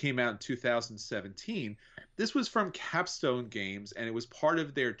when this came out in 2017. This was from Capstone Games, and it was part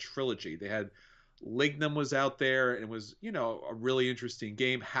of their trilogy. They had Lignum was out there, and it was, a really interesting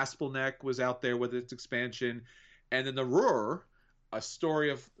game. Haspelneck was out there with its expansion. And then the Ruhr, a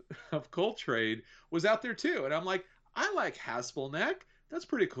story of coal trade, was out there too. And I'm like, I like Haspelneck. That's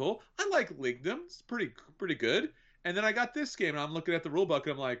pretty cool. I like Lignum. It's pretty good. And then I got this game, and I'm looking at the rule book,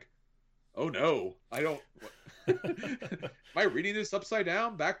 and I'm like, oh no, I don't. Am I reading this upside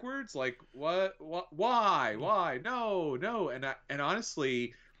down, backwards? Like, what? Why? No. And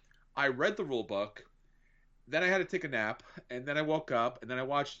honestly, I read the rule book, then I had to take a nap, and then I woke up, and then I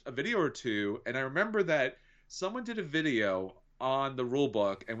watched a video or two, and I remember that someone did a video on the rule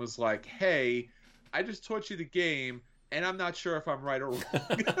book and was like, hey, I just taught you the game, and I'm not sure if I'm right or wrong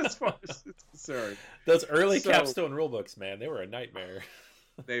as far as it's concerned. Those early Capstone rule books, man, they were a nightmare.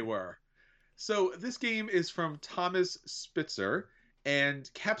 They were. So this game is from Thomas Spitzer,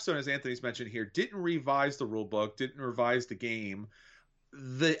 and Capstone, as Anthony's mentioned here, didn't revise the rule book, didn't revise the game.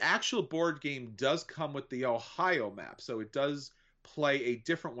 The actual board game does come with the Ohio map, so it does play a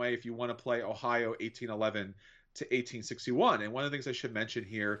different way if you want to play Ohio 1811 to 1861. And one of the things I should mention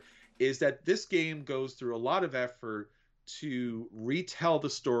here is that this game goes through a lot of effort to retell the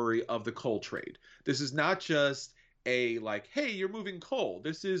story of the coal trade. This is not just a like, hey, you're moving coal.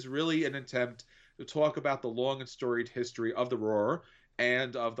 This is really an attempt to talk about the long and storied history of the Roar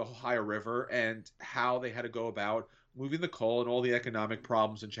and of the Ohio River and how they had to go about moving the coal and all the economic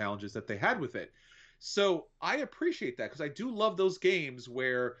problems and challenges that they had with it. So I appreciate that because I do love those games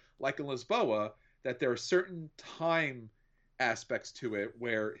where, like in Lisboa, that there are certain time aspects to it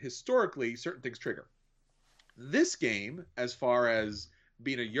where historically certain things trigger. This game, as far as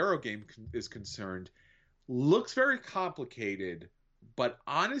being a Euro game is concerned, looks very complicated, but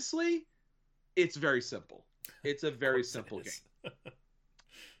honestly, it's very simple. It's a very simple game.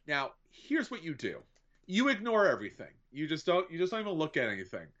 Now, here's what you do. You ignore everything. You just don't even look at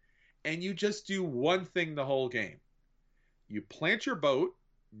anything. And you just do one thing the whole game. You plant your boat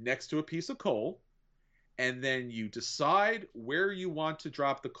next to a piece of coal, and then you decide where you want to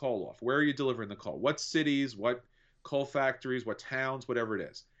drop the coal off. Where are you delivering the coal? What cities, what coal factories, what towns, whatever it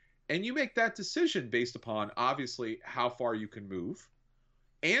is. And you make that decision based upon, obviously, how far you can move,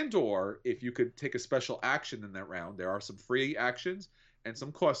 and or if you could take a special action in that round. There are some free actions and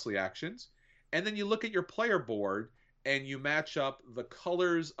some costly actions. And then you look at your player board and you match up the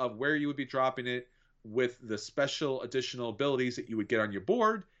colors of where you would be dropping it with the special additional abilities that you would get on your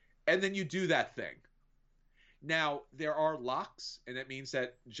board, and then you do that thing. Now, there are locks, and it means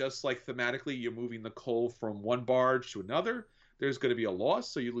that just like thematically you're moving the coal from one barge to another, there's going to be a loss,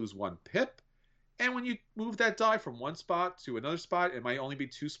 so you lose 1 pip. And when you move that die from one spot to another spot, it might only be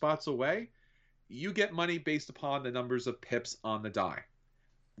 2 spots away, you get money based upon the numbers of pips on the die.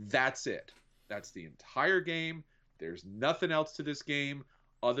 That's it. That's the entire game. There's nothing else to this game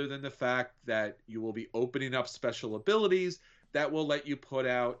other than the fact that you will be opening up special abilities that will let you put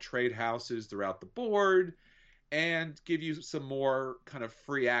out trade houses throughout the board and give you some more kind of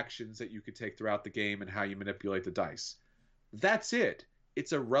free actions that you could take throughout the game and how you manipulate the dice. That's it.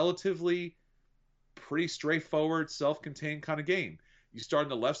 It's a relatively pretty straightforward, self-contained kind of game. You start on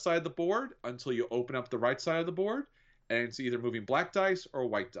the left side of the board until you open up the right side of the board, and it's either moving black dice or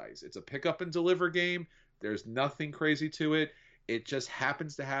white dice. It's a pick up and deliver game. There's nothing crazy to it. It just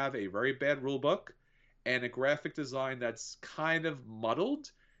happens to have a very bad rule book and a graphic design that's kind of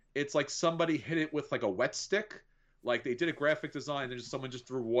muddled. It's like somebody hit it with like a wet stick. Like they did a graphic design and someone just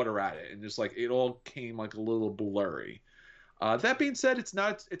threw water at it, and just like it all came like a little blurry. That being said, it's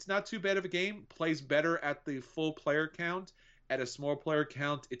not too bad of a game. Plays better at the full player count. At a small player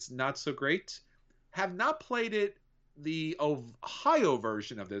count, it's not so great. Have not played it the Ohio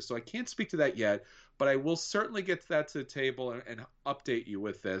version of this, so I can't speak to that yet, but I will certainly get that to the table and update you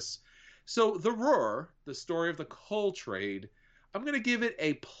with this. So the Roar, the story of the coal trade, I'm going to give it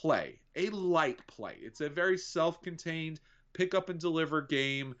a play, a light play. It's a very self-contained pick up and deliver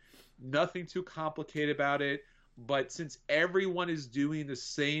game, nothing too complicated about it, but since everyone is doing the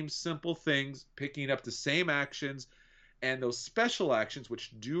same simple things, picking up the same actions, and those special actions,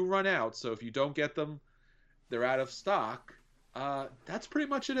 which do run out, so if you don't get them, they're out of stock. That's pretty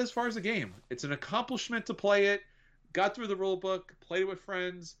much it as far as the game. It's an accomplishment to play it. Got through the rule book, played it with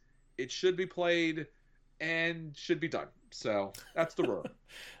friends. It should be played and should be done. So that's the Roar.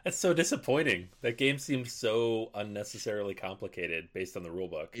 That's so disappointing. That game seems so unnecessarily complicated based on the rule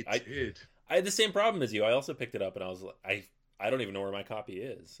book. It did. I had the same problem as you. I also picked it up and I was like, I don't even know where my copy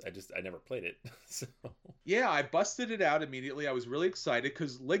is. I never played it. So. Yeah, I busted it out immediately. I was really excited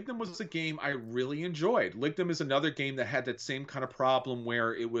because Lignum was a game I really enjoyed. Lignum is another game that had that same kind of problem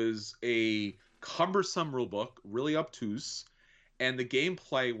where it was a cumbersome rulebook, really obtuse, and the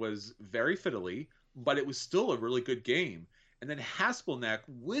gameplay was very fiddly, but it was still a really good game. And then Haspelneck,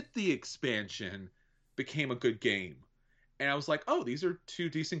 with the expansion, became a good game. And I was like, oh, these are 2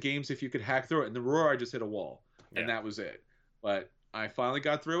 decent games if you could hack through it. And the Roar, I just hit a wall. And that was it. But I finally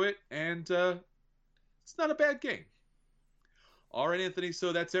got through it, and it's not a bad game. All right, Anthony,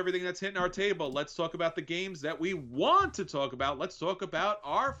 so that's everything that's hitting our table. Let's talk about the games that we want to talk about. Let's talk about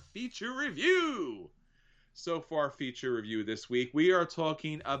our feature review. So for our feature review this week, we are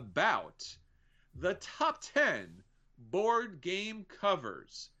talking about the top 10 board game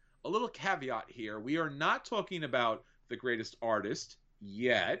covers. A little caveat here. We are not talking about the greatest artist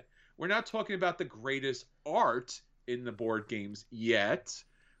yet. We're not talking about the greatest art in the board games yet,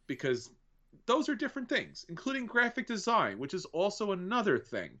 because those are different things, including graphic design, which is also another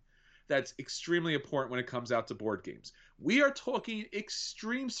thing that's extremely important when it comes out to board games. We are talking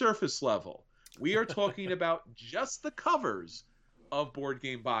extreme surface level. We are talking about just the covers of board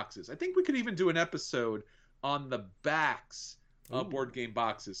game boxes. I think we could even do an episode on the backs of board game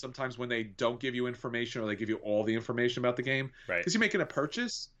boxes. Sometimes when they don't give you information or they give you all the information about the game. Right. Because you're making a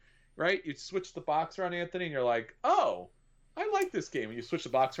purchase, right? You switch the box around, Anthony, and you're like, oh, I like this game. And you switch the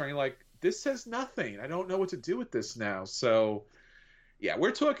box around, and you're like, this says nothing. I don't know what to do with this now. So, yeah,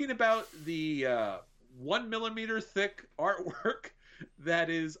 we're talking about the 1 millimeter thick artwork that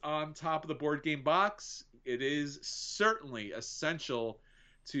is on top of the board game box. It is certainly essential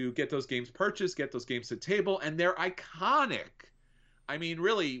to get those games purchased, get those games to the table, and they're iconic. I mean,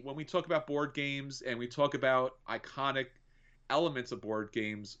 really, when we talk about board games and we talk about iconic elements of board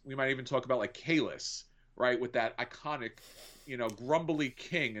games, we might even talk about like Kalis, right? With that iconic, grumbly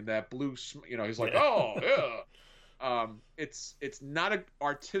king and that blue, he's like, oh, yeah. It's not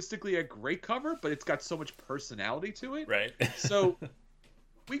artistically a great cover, but it's got so much personality to it. Right. So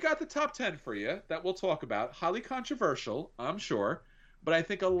we got the top 10 for you that we'll talk about. Highly controversial, I'm sure, but I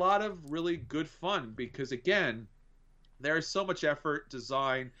think a lot of really good fun because, again, there is so much effort,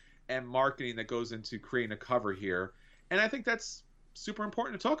 design, and marketing that goes into creating a cover here. And I think that's super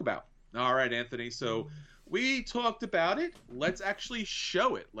important to talk about. All right, Anthony. So we talked about it. Let's actually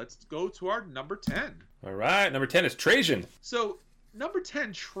show it. Let's go to our number 10. All right. Number 10 is Trajan. So number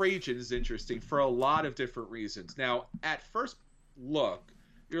 10, Trajan, is interesting for a lot of different reasons. Now, at first look,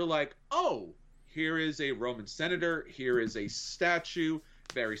 you're like, oh, here is a Roman senator. Here is a statue,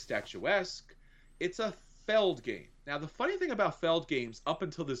 very statuesque. It's a Feld game. Now, the funny thing about Feld games up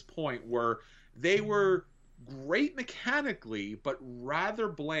until this point were they were great mechanically, but rather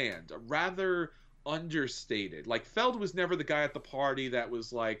bland, rather understated. Like, Feld was never the guy at the party that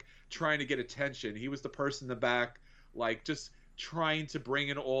was, like, trying to get attention. He was the person in the back, like, just trying to bring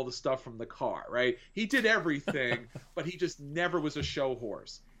in all the stuff from the car, right? He did everything, but he just never was a show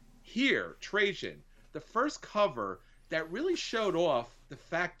horse. Here, Trajan, the first cover that really showed off the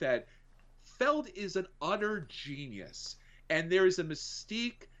fact that Feld is an utter genius, and there is a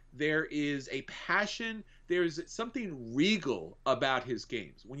mystique, there is a passion, there's something regal about his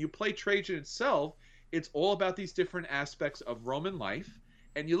games. When you play Trajan itself, it's all about these different aspects of Roman life,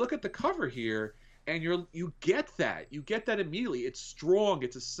 and you look at the cover here, and you get that immediately. It's strong,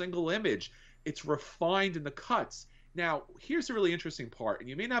 it's a single image, it's refined in the cuts. Now, here's the really interesting part, and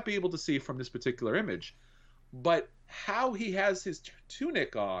you may not be able to see from this particular image, but how he has his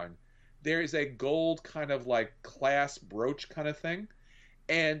tunic on, there is a gold kind of like clasp brooch kind of thing,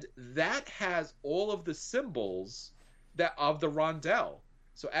 and that has all of the symbols of the rondelle.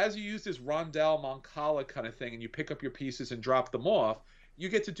 So as you use this rondelle mancala kind of thing and you pick up your pieces and drop them off, you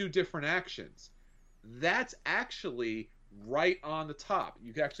get to do different actions. That's actually right on the top.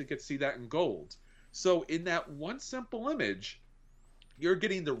 You can actually get to see that in gold. So in that one simple image, you're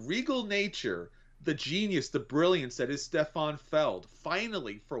getting the regal nature, the genius, the brilliance that is Stefan Feld,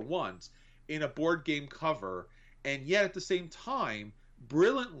 finally, for once, in a board game cover, and yet at the same time,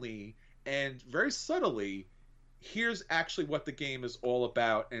 brilliantly and very subtly, here's actually what the game is all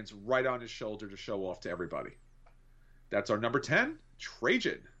about, and it's right on his shoulder to show off to everybody. That's our number 10,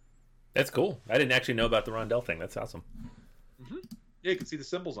 Trajan. That's cool. I didn't actually know about the rondelle thing. That's awesome. Mm-hmm. Yeah, you can see the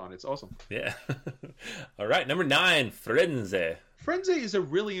symbols on it. It's awesome. Yeah. All right, number 9, Frenzy. Frenzy is a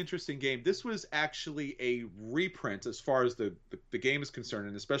really interesting game. This was actually a reprint as far as the game is concerned,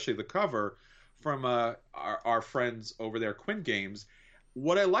 and especially the cover from our friends over there, Quinn Games.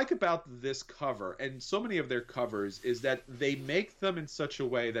 What I like about this cover, and so many of their covers, is that they make them in such a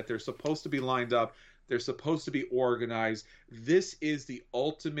way that they're supposed to be lined up, they're supposed to be organized. This is the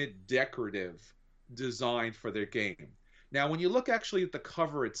ultimate decorative design for their game. Now, when you look actually at the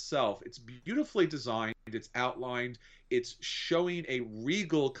cover itself, it's beautifully designed, it's outlined, it's showing a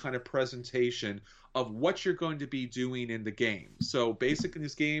regal kind of presentation of what you're going to be doing in the game. So basically in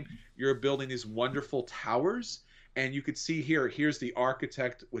this game, you're building these wonderful towers, and you could see here's the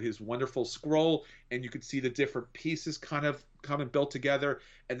architect with his wonderful scroll, and you could see the different pieces kind of coming built together.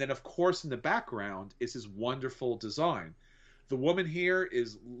 And then, of course, in the background is his wonderful design. The woman here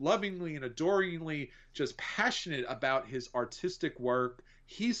is lovingly and adoringly just passionate about his artistic work.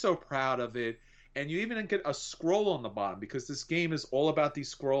 He's so proud of it. And you even get a scroll on the bottom because this game is all about these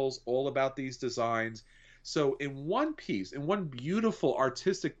scrolls, all about these designs. So in one piece, in one beautiful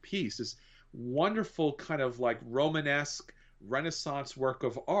artistic piece, this wonderful kind of like Romanesque Renaissance work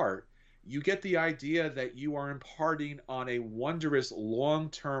of art, you get the idea that you are imparting on a wondrous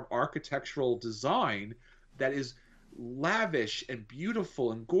long-term architectural design that is lavish and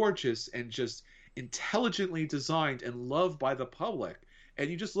beautiful and gorgeous and just intelligently designed and loved by the public. And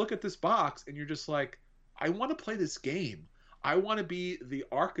you just look at this box and you're just like, I want to play this game. I want to be the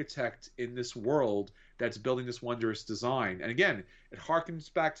architect in this world that's building this wondrous design. And again, it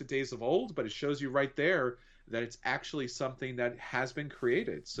harkens back to days of old, but it shows you right there that it's actually something that has been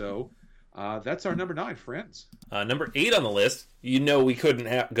created. So that's our number 9, friends. Number 8 on the list. We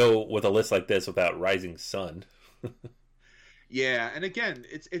couldn't go with a list like this without Rising Sun. Yeah, and again,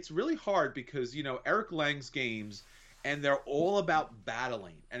 it's really hard because Eric Lang's games, and they're all about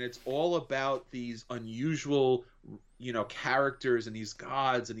battling, and it's all about these unusual characters and these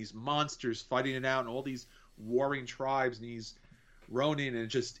gods and these monsters fighting it out, and all these warring tribes and these Ronin,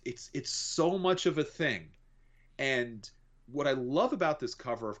 and it's so much of a thing. And what I love about this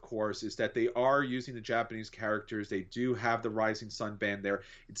cover, of course, is that they are using the Japanese characters. They do have the Rising Sun band there.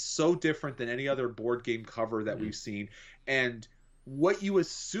 It's so different than any other board game cover that we've seen. And what you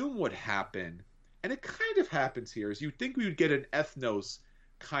assume would happen, and it kind of happens here, is you'd think we would get an ethnos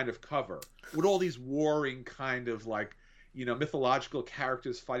kind of cover with all these warring kind of mythological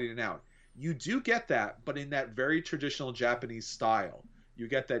characters fighting it out. You do get that, but in that very traditional Japanese style. You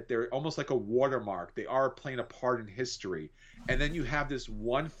get that they're almost like a watermark. They are playing a part in history. And then you have this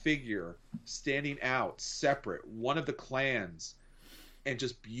one figure standing out, separate, one of the clans, and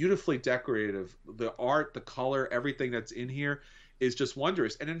just beautifully decorative. The art, the color, everything that's in here is just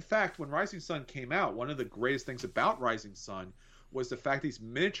wondrous. And in fact, when Rising Sun came out, one of the greatest things about Rising Sun was the fact these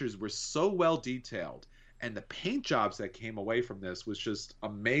miniatures were so well detailed. And the paint jobs that came away from this was just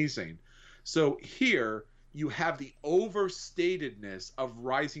amazing. So here you have the overstatedness of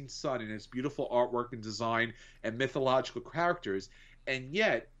Rising Sun in its beautiful artwork and design and mythological characters, and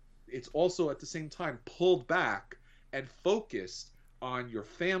yet it's also at the same time pulled back and focused on your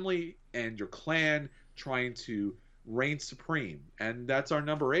family and your clan trying to reign supreme. And that's our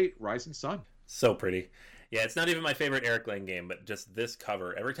number 8, Rising Sun. So pretty. Yeah, it's not even my favorite Eric Lang game, but just this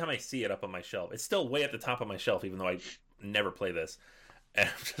cover, every time I see it up on my shelf, it's still way at the top of my shelf, even though I never play this. And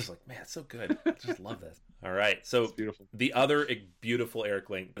I'm just like, man, it's so good. I just love this. All right. So beautiful. The other beautiful Eric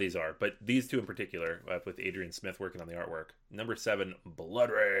Lang, these are, but these two in particular, with Adrian Smith working on the artwork. Number 7, Blood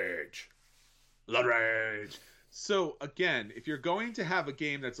Rage. Blood Rage. So again, if you're going to have a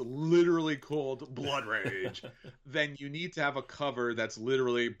game that's literally called Blood Rage, then you need to have a cover that's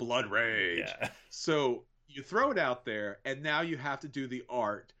literally Blood Rage. Yeah. So you throw it out there, and now you have to do the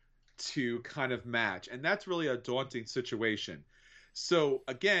art to kind of match. And that's really a daunting situation. So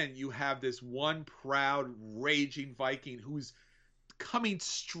again, you have this one proud, raging Viking who's coming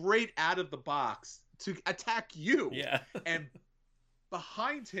straight out of the box to attack you. Yeah. And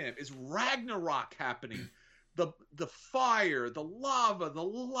behind him is Ragnarok happening. The fire, the lava, the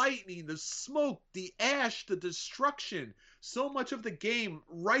lightning, the smoke, the ash, the destruction. So much of the game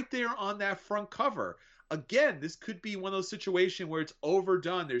right there on that front cover. Again, this could be one of those situations where it's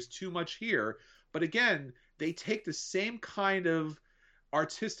overdone. There's too much here. But again, they take the same kind of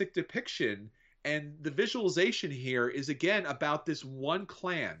artistic depiction, and the visualization here is again about this one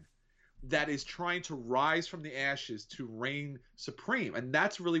clan that is trying to rise from the ashes to reign supreme. And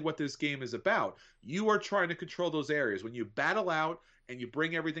that's really what this game is about. You are trying to control those areas. When you battle out and you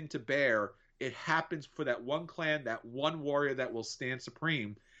bring everything to bear, it happens for that one clan, that one warrior that will stand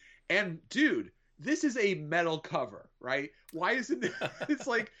supreme. And dude, this is a metal cover, right? Why isn't it? It's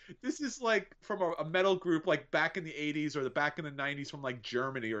like, this is like from a metal group like back in the 80s or back in the 90s from like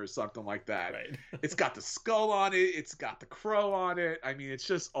Germany or something like that. Right. It's got the skull on it. It's got the crow on it. I mean, it's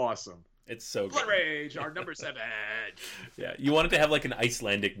just awesome. It's so good. Blood Rage, our number 7. Yeah, you want it to have like an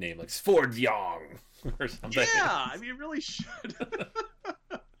Icelandic name, like Svordjong or something. Yeah, I mean, it really should.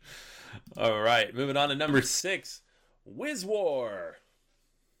 All right, moving on to number 6, Wiz War.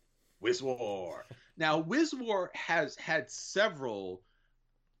 Wiz War. Now, Wiz War has had several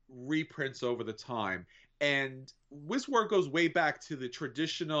reprints over the time, and Wiz War goes way back to the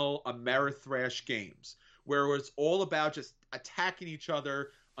traditional Amerithrash games, where it was all about just attacking each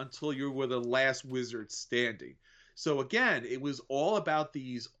other until you were the last wizard standing. So again, it was all about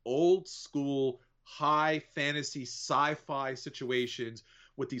these old school high fantasy sci-fi situations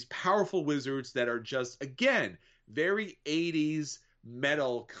with these powerful wizards that are just, again, very 80s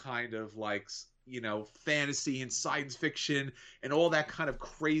metal kind of like, fantasy and science fiction and all that kind of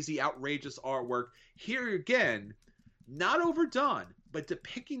crazy, outrageous artwork. Here again, not overdone, but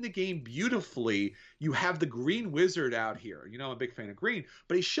depicting the game beautifully. You have the Green Wizard out here. I'm a big fan of green,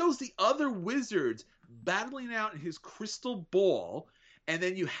 but he shows the other wizards battling out in his crystal ball. And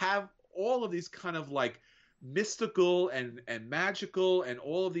then you have all of these kind of like mystical and magical and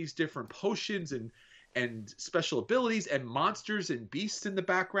all of these different potions and special abilities and monsters and beasts in the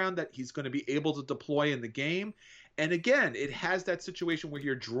background that he's going to be able to deploy in the game. And again, it has that situation where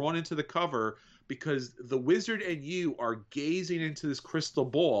you're drawn into the cover because the wizard and you are gazing into this crystal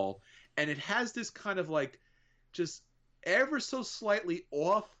ball, and it has this kind of like just ever so slightly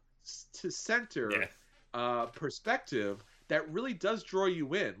off to center perspective that really does draw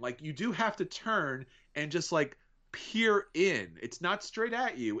you in. Like, you do have to turn and just like peer in. It's not straight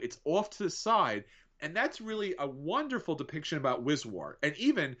at you, it's off to the side. And that's really a wonderful depiction about Wizwar. And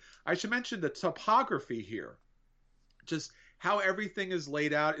even, I should mention the topography here. Just how everything is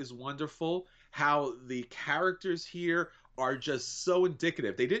laid out is wonderful. How the characters here are just so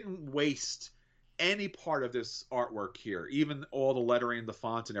indicative. They didn't waste any part of this artwork here, even all the lettering, the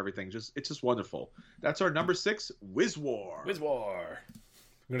fonts, and everything. It's just wonderful. That's our number 6, Wizwar. Wizwar.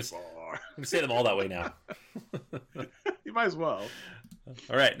 I'm gonna say them all that way now. You might as well.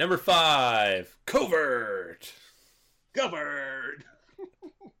 All right, number 5, Covert. Covert.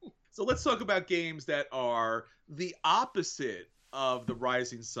 So let's talk about games that are the opposite of the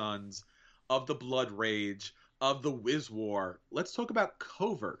Rising Suns, of the Blood Rage, of the Wizwar. Let's talk about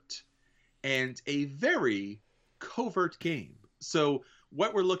Covert, and a very covert game. So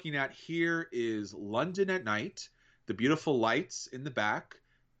what we're looking at here is London at night, the beautiful lights in the back,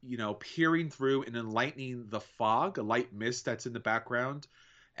 peering through and enlightening the fog, a light mist that's in the background,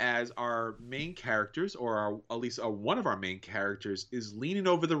 as our main characters, or at least one of our main characters, is leaning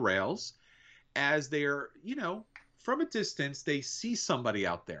over the rails as they're, from a distance, they see somebody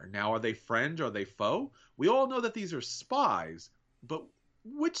out there. Now, are they friend or are they foe? We all know that these are spies, but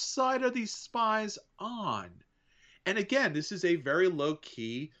which side are these spies on? And again, this is a very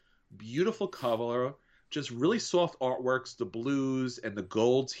low-key, beautiful cover, just really soft artworks. The blues and the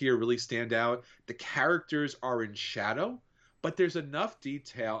golds here really stand out. The characters are in shadow, but there's enough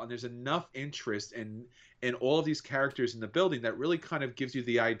detail and there's enough interest in all of these characters in the building that really kind of gives you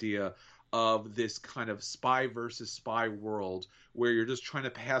the idea of this kind of spy versus spy world where you're just trying to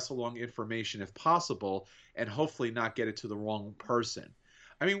pass along information if possible and hopefully not get it to the wrong person.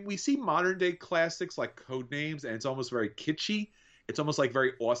 I mean, we see modern day classics like Codenames, and it's almost very kitschy. It's almost like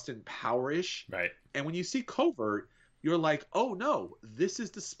very Austin Power-ish. Right. And when you see Covert, you're like, oh no, this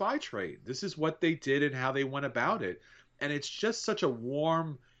is the spy trade. This is what they did and how they went about it. And it's just such a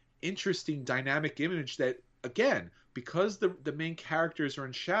warm, interesting, dynamic image that, again, because the main characters are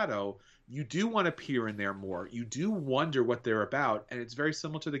in shadow, you do want to peer in there more. You do wonder what they're about, and it's very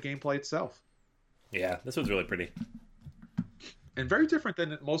similar to the gameplay itself. Yeah, this one's really pretty. And very different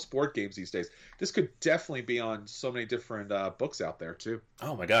than most board games these days. This could definitely be on so many different books out there, too.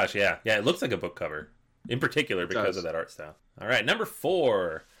 Oh my gosh, yeah. Yeah, it looks like a book cover. In particular, because of that art style. All right, number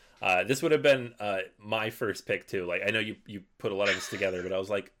 4. This would have been my first pick, too. Like, I know you put a lot of this together, but I was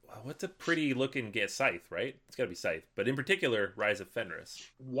like, wow, what's a pretty looking Scythe, right? It's got to be Scythe. But in particular, Rise of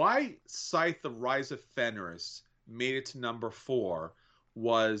Fenris. Why Scythe, the Rise of Fenris, made it to number 4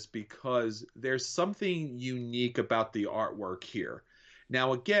 was because there's something unique about the artwork here.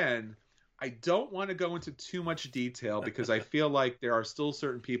 Now, again, I don't want to go into too much detail because I feel like there are still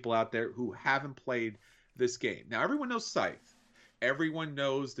certain people out there who haven't played this game. Now, everyone knows Scythe. Everyone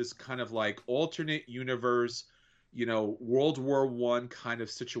knows this kind of like alternate universe, World War I kind of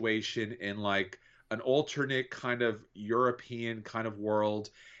situation in like an alternate kind of European kind of world.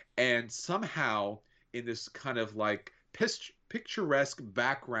 And somehow in this kind of like picturesque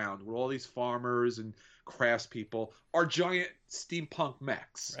background where all these farmers and craftspeople are giant steampunk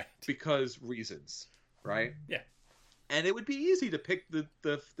mechs, right? Because reasons, right? Yeah. And it would be easy to pick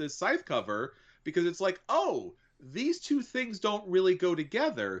the Scythe cover because it's like, oh, these two things don't really go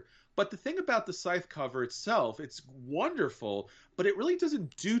together. But the thing about the Scythe cover itself, it's wonderful, but it really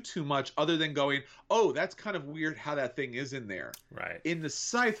doesn't do too much other than going, oh, that's kind of weird how that thing is in there. Right. In the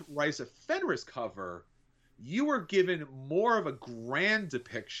Scythe Rise of Fenris cover, you are given more of a grand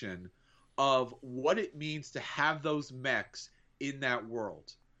depiction of what it means to have those mechs in that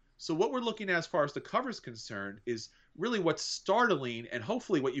world. So what we're looking at as far as the cover is concerned is really what's startling, and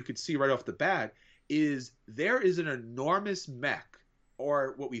hopefully what you could see right off the bat, is there is an enormous mech,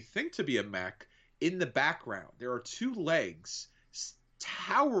 or what we think to be a mech, in the background. There are 2 legs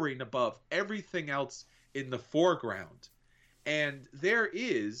towering above everything else in the foreground. And there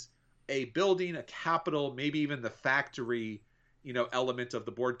is a building, a capital, maybe even the factory, element of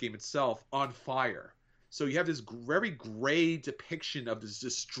the board game itself on fire. So you have this very gray depiction of this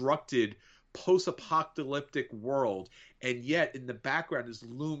destructed post-apocalyptic world, and yet in the background is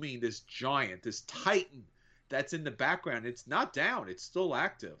looming this giant, this titan that's in the background. It's not down, it's still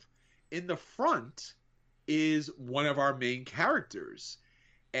active. In the front is one of our main characters,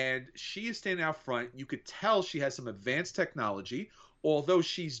 and she is standing out front. You could tell she has some advanced technology, although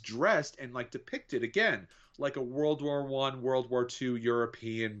she's dressed and like depicted again like a World War I, World War II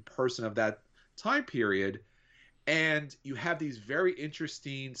European person of that time period. And you have these very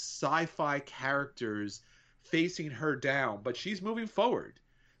interesting sci-fi characters facing her down, but she's moving forward.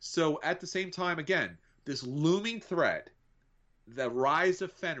 So at the same time, again, this looming threat, the rise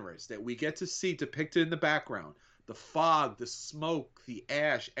of Fenris that we get to see depicted in the background, the fog, the smoke, the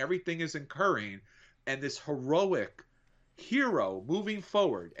ash, everything is occurring, and this heroic hero moving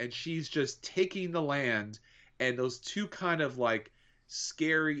forward, and she's just taking the land, and those two kind of like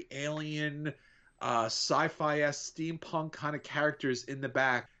scary alien sci-fi-esque steampunk kind of characters in the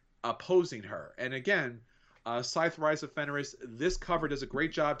back opposing her. And again, Scythe Rise of Fenris, this cover does a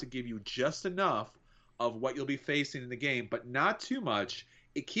great job to give you just enough of what you'll be facing in the game, but not too much.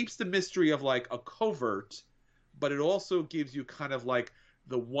 It keeps the mystery of like a covert, but it also gives you kind of like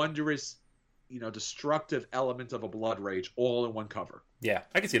the wondrous, destructive element of a Blood Rage all in one cover. Yeah,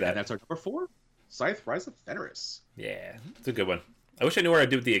 I can see that. And that's our number 4, Scythe Rise of Fenris. Yeah, it's a good one. I wish I knew where I'd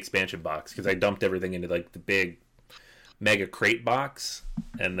do with the expansion box, because I dumped everything into like the big mega crate box,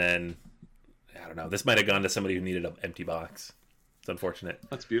 and then I don't know. This might have gone to somebody who needed an empty box. It's unfortunate.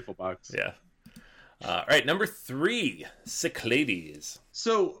 That's a beautiful box. Yeah. All right, number 3, Cyclades.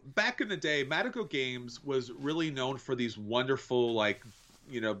 So back in the day, Madico Games was really known for these wonderful, like,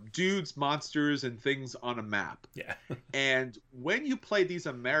 dudes, monsters, and things on a map. Yeah. And when you played these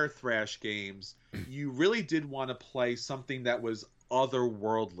Ameritrash games, you really did want to play something that was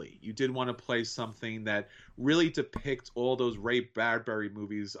otherworldly. You did want to play something that really depicts all those Ray Bradbury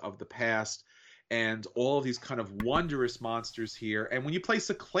movies of the past and all of these kind of wondrous monsters here. And when you play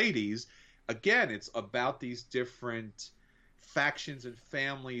Cyclades, again, it's about these different factions and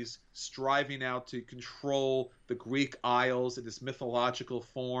families striving out to control the Greek Isles in this mythological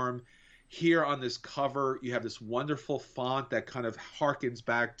form. Here on this cover, you have this wonderful font that kind of harkens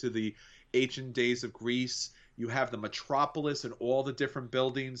back to the ancient days of Greece. You have the metropolis and all the different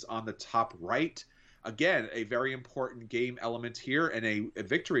buildings on the top right. Again, a very important game element here and a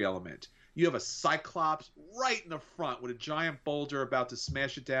victory element. You have a Cyclops right in the front with a giant boulder about to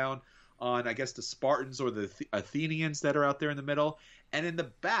smash it down on, I guess, the Spartans or the Athenians that are out there in the middle. And in the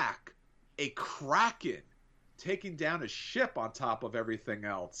back, a Kraken taking down a ship on top of everything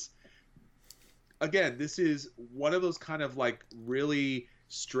else. Again, this is one of those kind of like really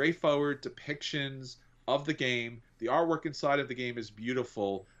straightforward depictions of the game. The artwork inside of the game is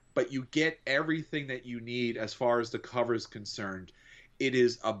beautiful, but you get everything that you need as far as the cover is concerned. It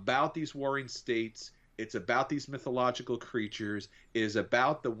is about these warring states. It's about these mythological creatures. It is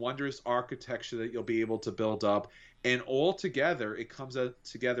about the wondrous architecture that you'll be able to build up. And all together, it comes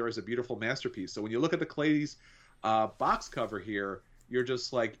together as a beautiful masterpiece. So when you look at the Clay's box cover here, you're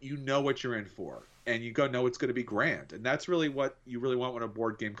just like, you know what you're in for. And you know it's going to be grand. And that's really what you really want with a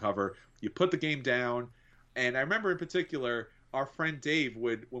board game cover. You put the game down. And I remember in particular, our friend Dave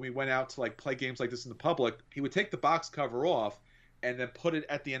would, when we went out to like play games like this in the public, he would take the box cover off and then put it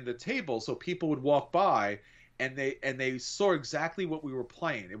at the end of the table so people would walk by and they saw exactly what we were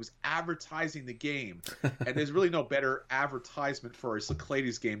playing. It was advertising the game. And there's really no better advertisement for a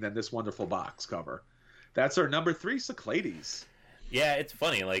Cyclades game than this wonderful box cover. That's our number 3, Cyclades. Yeah, it's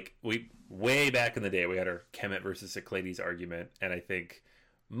funny. Like, way back in the day, we had our Kemet versus Cyclades argument, and I think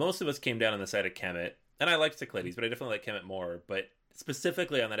most of us came down on the side of Kemet. And I like Cyclades, but I definitely like Kemet more. But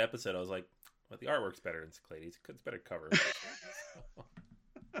specifically on that episode, I was like, well, the artwork's better in Cyclades. It's better cover.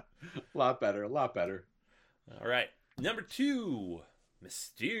 A lot better. All right. Number 2,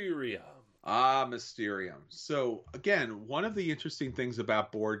 Mysterium. Mysterium. So, again, one of the interesting things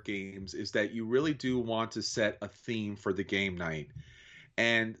about board games is that you really do want to set a theme for the game night.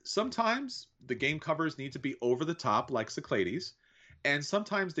 And sometimes the game covers need to be over the top, like Cyclades. And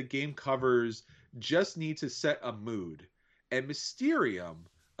sometimes the game covers just need to set a mood. And Mysterium,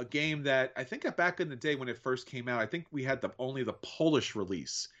 a game that I think back in the day when it first came out, I think we had only the Polish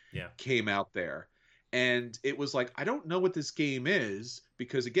release came out there. And it was like, I don't know what this game is,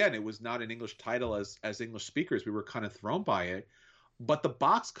 because again, it was not an English title. As English speakers, we were kind of thrown by it. But the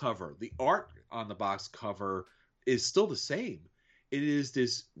box cover, the art on the box cover is still the same. It is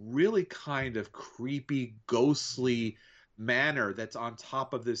this really kind of creepy, ghostly manor that's on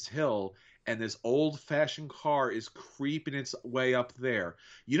top of this hill, and this old-fashioned car is creeping its way up there.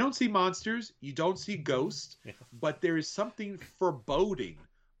 You don't see monsters, you don't see ghosts, but there is something foreboding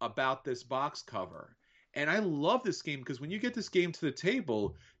about this box cover. And I love this game because when you get this game to the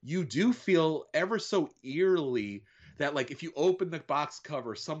table, you do feel ever so eerily that, like, if you open the box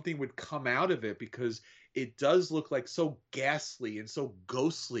cover, something would come out of it, because it does look like so ghastly and so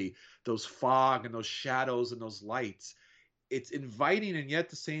ghostly, those fog and those shadows and those lights. It's inviting, and yet at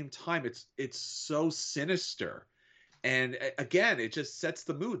the same time, it's so sinister. And again, it just sets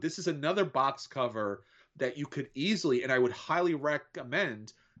the mood. This is another box cover that you could easily, and I would highly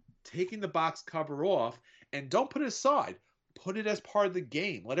recommend taking the box cover off, and don't put it aside. Put it as part of the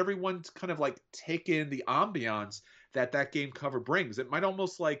game. Let everyone kind of like take in the ambiance that that game cover brings. It might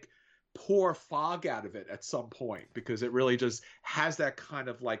almost like pour fog out of it at some point, because it really just has that kind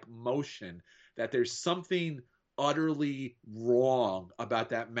of like motion that there's something utterly wrong about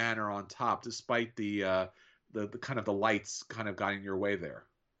that manor on top, despite the kind of the lights kind of got in your way there.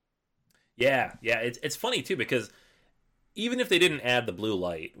 Yeah, yeah. It's funny too because even if they didn't add the blue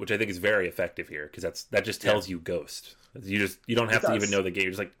light, which I think is very effective here, because that just tells you ghost. You don't have to even know the game.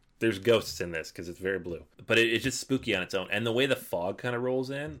 You're just like, there's ghosts in this because it's very blue. But it's just spooky on its own, and the way the fog kind of rolls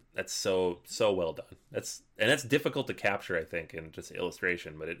in, that's so well done. That's difficult to capture, I think, in just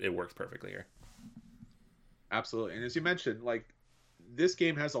illustration, but it works perfectly here. Absolutely, and as you mentioned, like this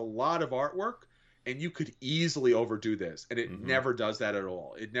game has a lot of artwork, and you could easily overdo this, and it never does that at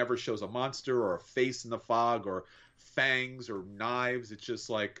all. It never shows a monster or a face in the fog or fangs or knives. It's just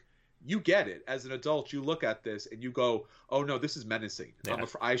like, you get it. As an adult, you look at this and you go, "Oh no, this is menacing. Yeah.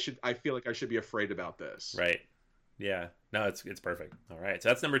 I feel like I should be afraid about this." Right. Yeah. No, it's perfect. All right. So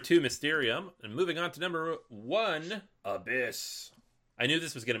that's number 2, Mysterium, and moving on to number 1, Abyss. I knew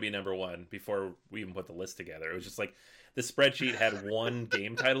this was going to be number 1 before we even put the list together. It was just like the spreadsheet had one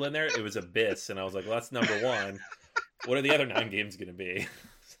game title in there. It was Abyss, and I was like, "Well, that's number 1. What are the other 9 games going to be?"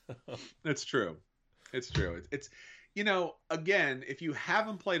 It's true. It's true. It's again, if you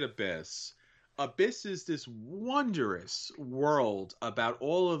haven't played Abyss, Abyss is this wondrous world about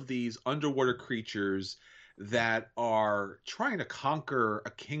all of these underwater creatures that are trying to conquer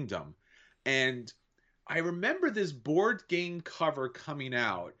a kingdom. And I remember this board game cover coming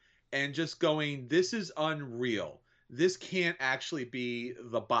out and just going, "This is unreal. This can't actually be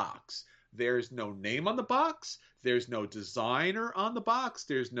the box." There's no name on the box. There's no designer on the box.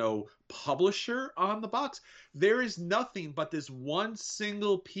 There's no publisher on the box. There is nothing but this one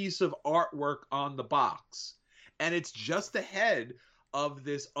single piece of artwork on the box. And it's just the head of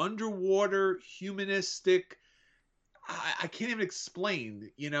this underwater humanistic, I can't even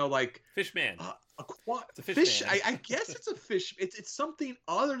explain, like Fishman. It's a fish. I guess it's a fish. It's something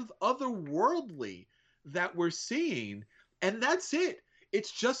otherworldly that we're seeing, and that's it.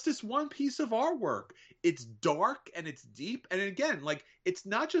 It's just this one piece of artwork. It's dark and it's deep, and again, like, it's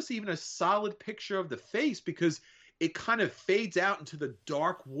not just even a solid picture of the face, because it kind of fades out into the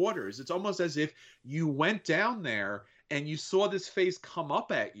dark waters. It's almost as if you went down there and you saw this face come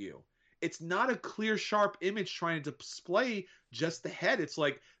up at you. It's not a clear, sharp image trying to display just the head. It's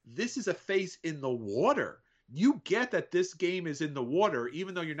like, this is a face in the water. You get that this game is in the water,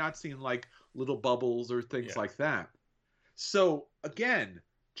 even though you're not seeing like little bubbles or things like that. So again,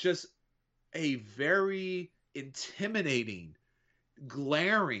 just a very intimidating,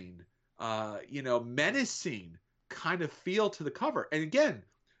 glaring, menacing kind of feel to the cover. And again,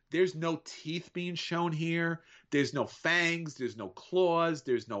 there's no teeth being shown here. There's no fangs. There's no claws.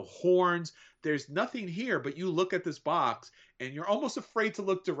 There's no horns. There's nothing here. But you look at this box and you're almost afraid to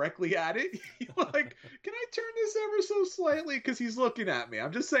look directly at it. You're like, "Can I turn this ever so slightly? Because he's looking at me."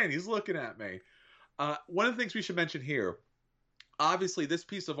 I'm just saying, he's looking at me. One of the things we should mention here, obviously, this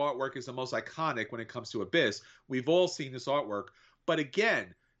piece of artwork is the most iconic when it comes to Abyss. We've all seen this artwork. But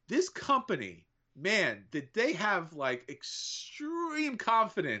again, this company, man, did they have like extreme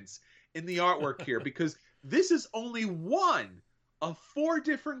confidence in the artwork here, because this is only one of 4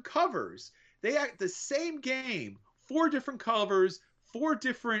 different covers. They act the same game, 4 different covers, 4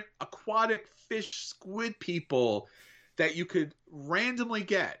 different aquatic fish squid people that you could randomly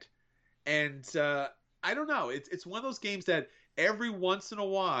get. And I don't know. It's one of those games that every once in a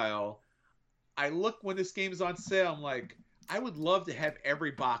while, I look when this game is on sale, I'm like, I would love to have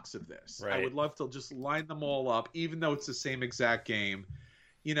every box of this. Right. I would love to just line them all up, even though it's the same exact game.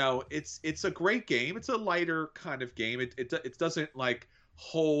 It's a great game. It's a lighter kind of game. It doesn't like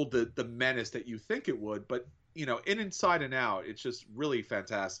hold the menace that you think it would, but inside and out, it's just really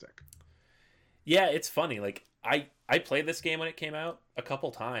fantastic. Yeah, it's funny. Like, I played this game when it came out a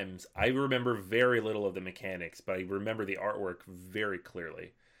couple times. I remember very little of the mechanics, but I remember the artwork very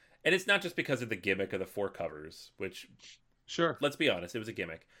clearly. And it's not just because of the gimmick of the 4 covers, which, sure, let's be honest, it was a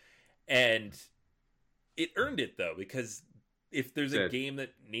gimmick. And it earned it, though, because if there's a game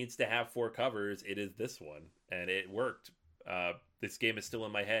that needs to have 4 covers, it is this one. And it worked. This game is still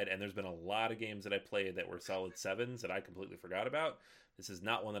in my head, and there's been a lot of games that I played that were solid 7s that I completely forgot about. This is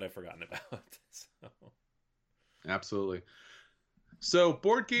not one that I've forgotten about. So. Absolutely. So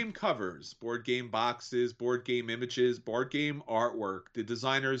board game covers, board game boxes, board game images, board game artwork. The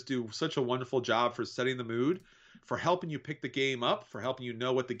designers do such a wonderful job for setting the mood for helping you pick the game up, for helping you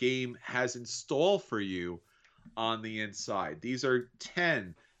know what the game has in store for you on the inside. These are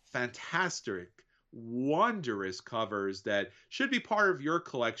 10 fantastic, wondrous covers that should be part of your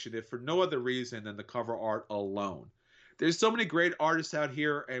collection, if for no other reason than the cover art alone. There's so many great artists out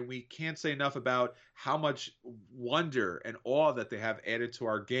here, and we can't say enough about how much wonder and awe that they have added to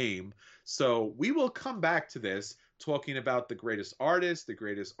our game. So we will come back to this, talking about the greatest artists, the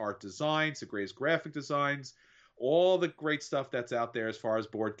greatest art designs, the greatest graphic designs, all the great stuff that's out there as far as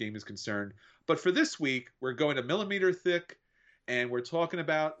board game is concerned. But for this week, we're going to Millimeter Thick, and we're talking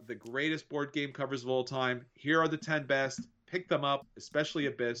about the greatest board game covers of all time. Here are the 10 best. Pick them up, especially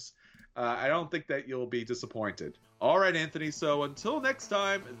Abyss. I don't think that you'll be disappointed. All right, Anthony. So until next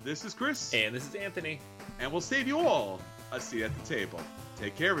time, this is Chris. And this is Anthony. And we'll save you all a seat at the table.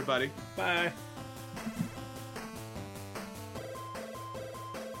 Take care, everybody. Bye.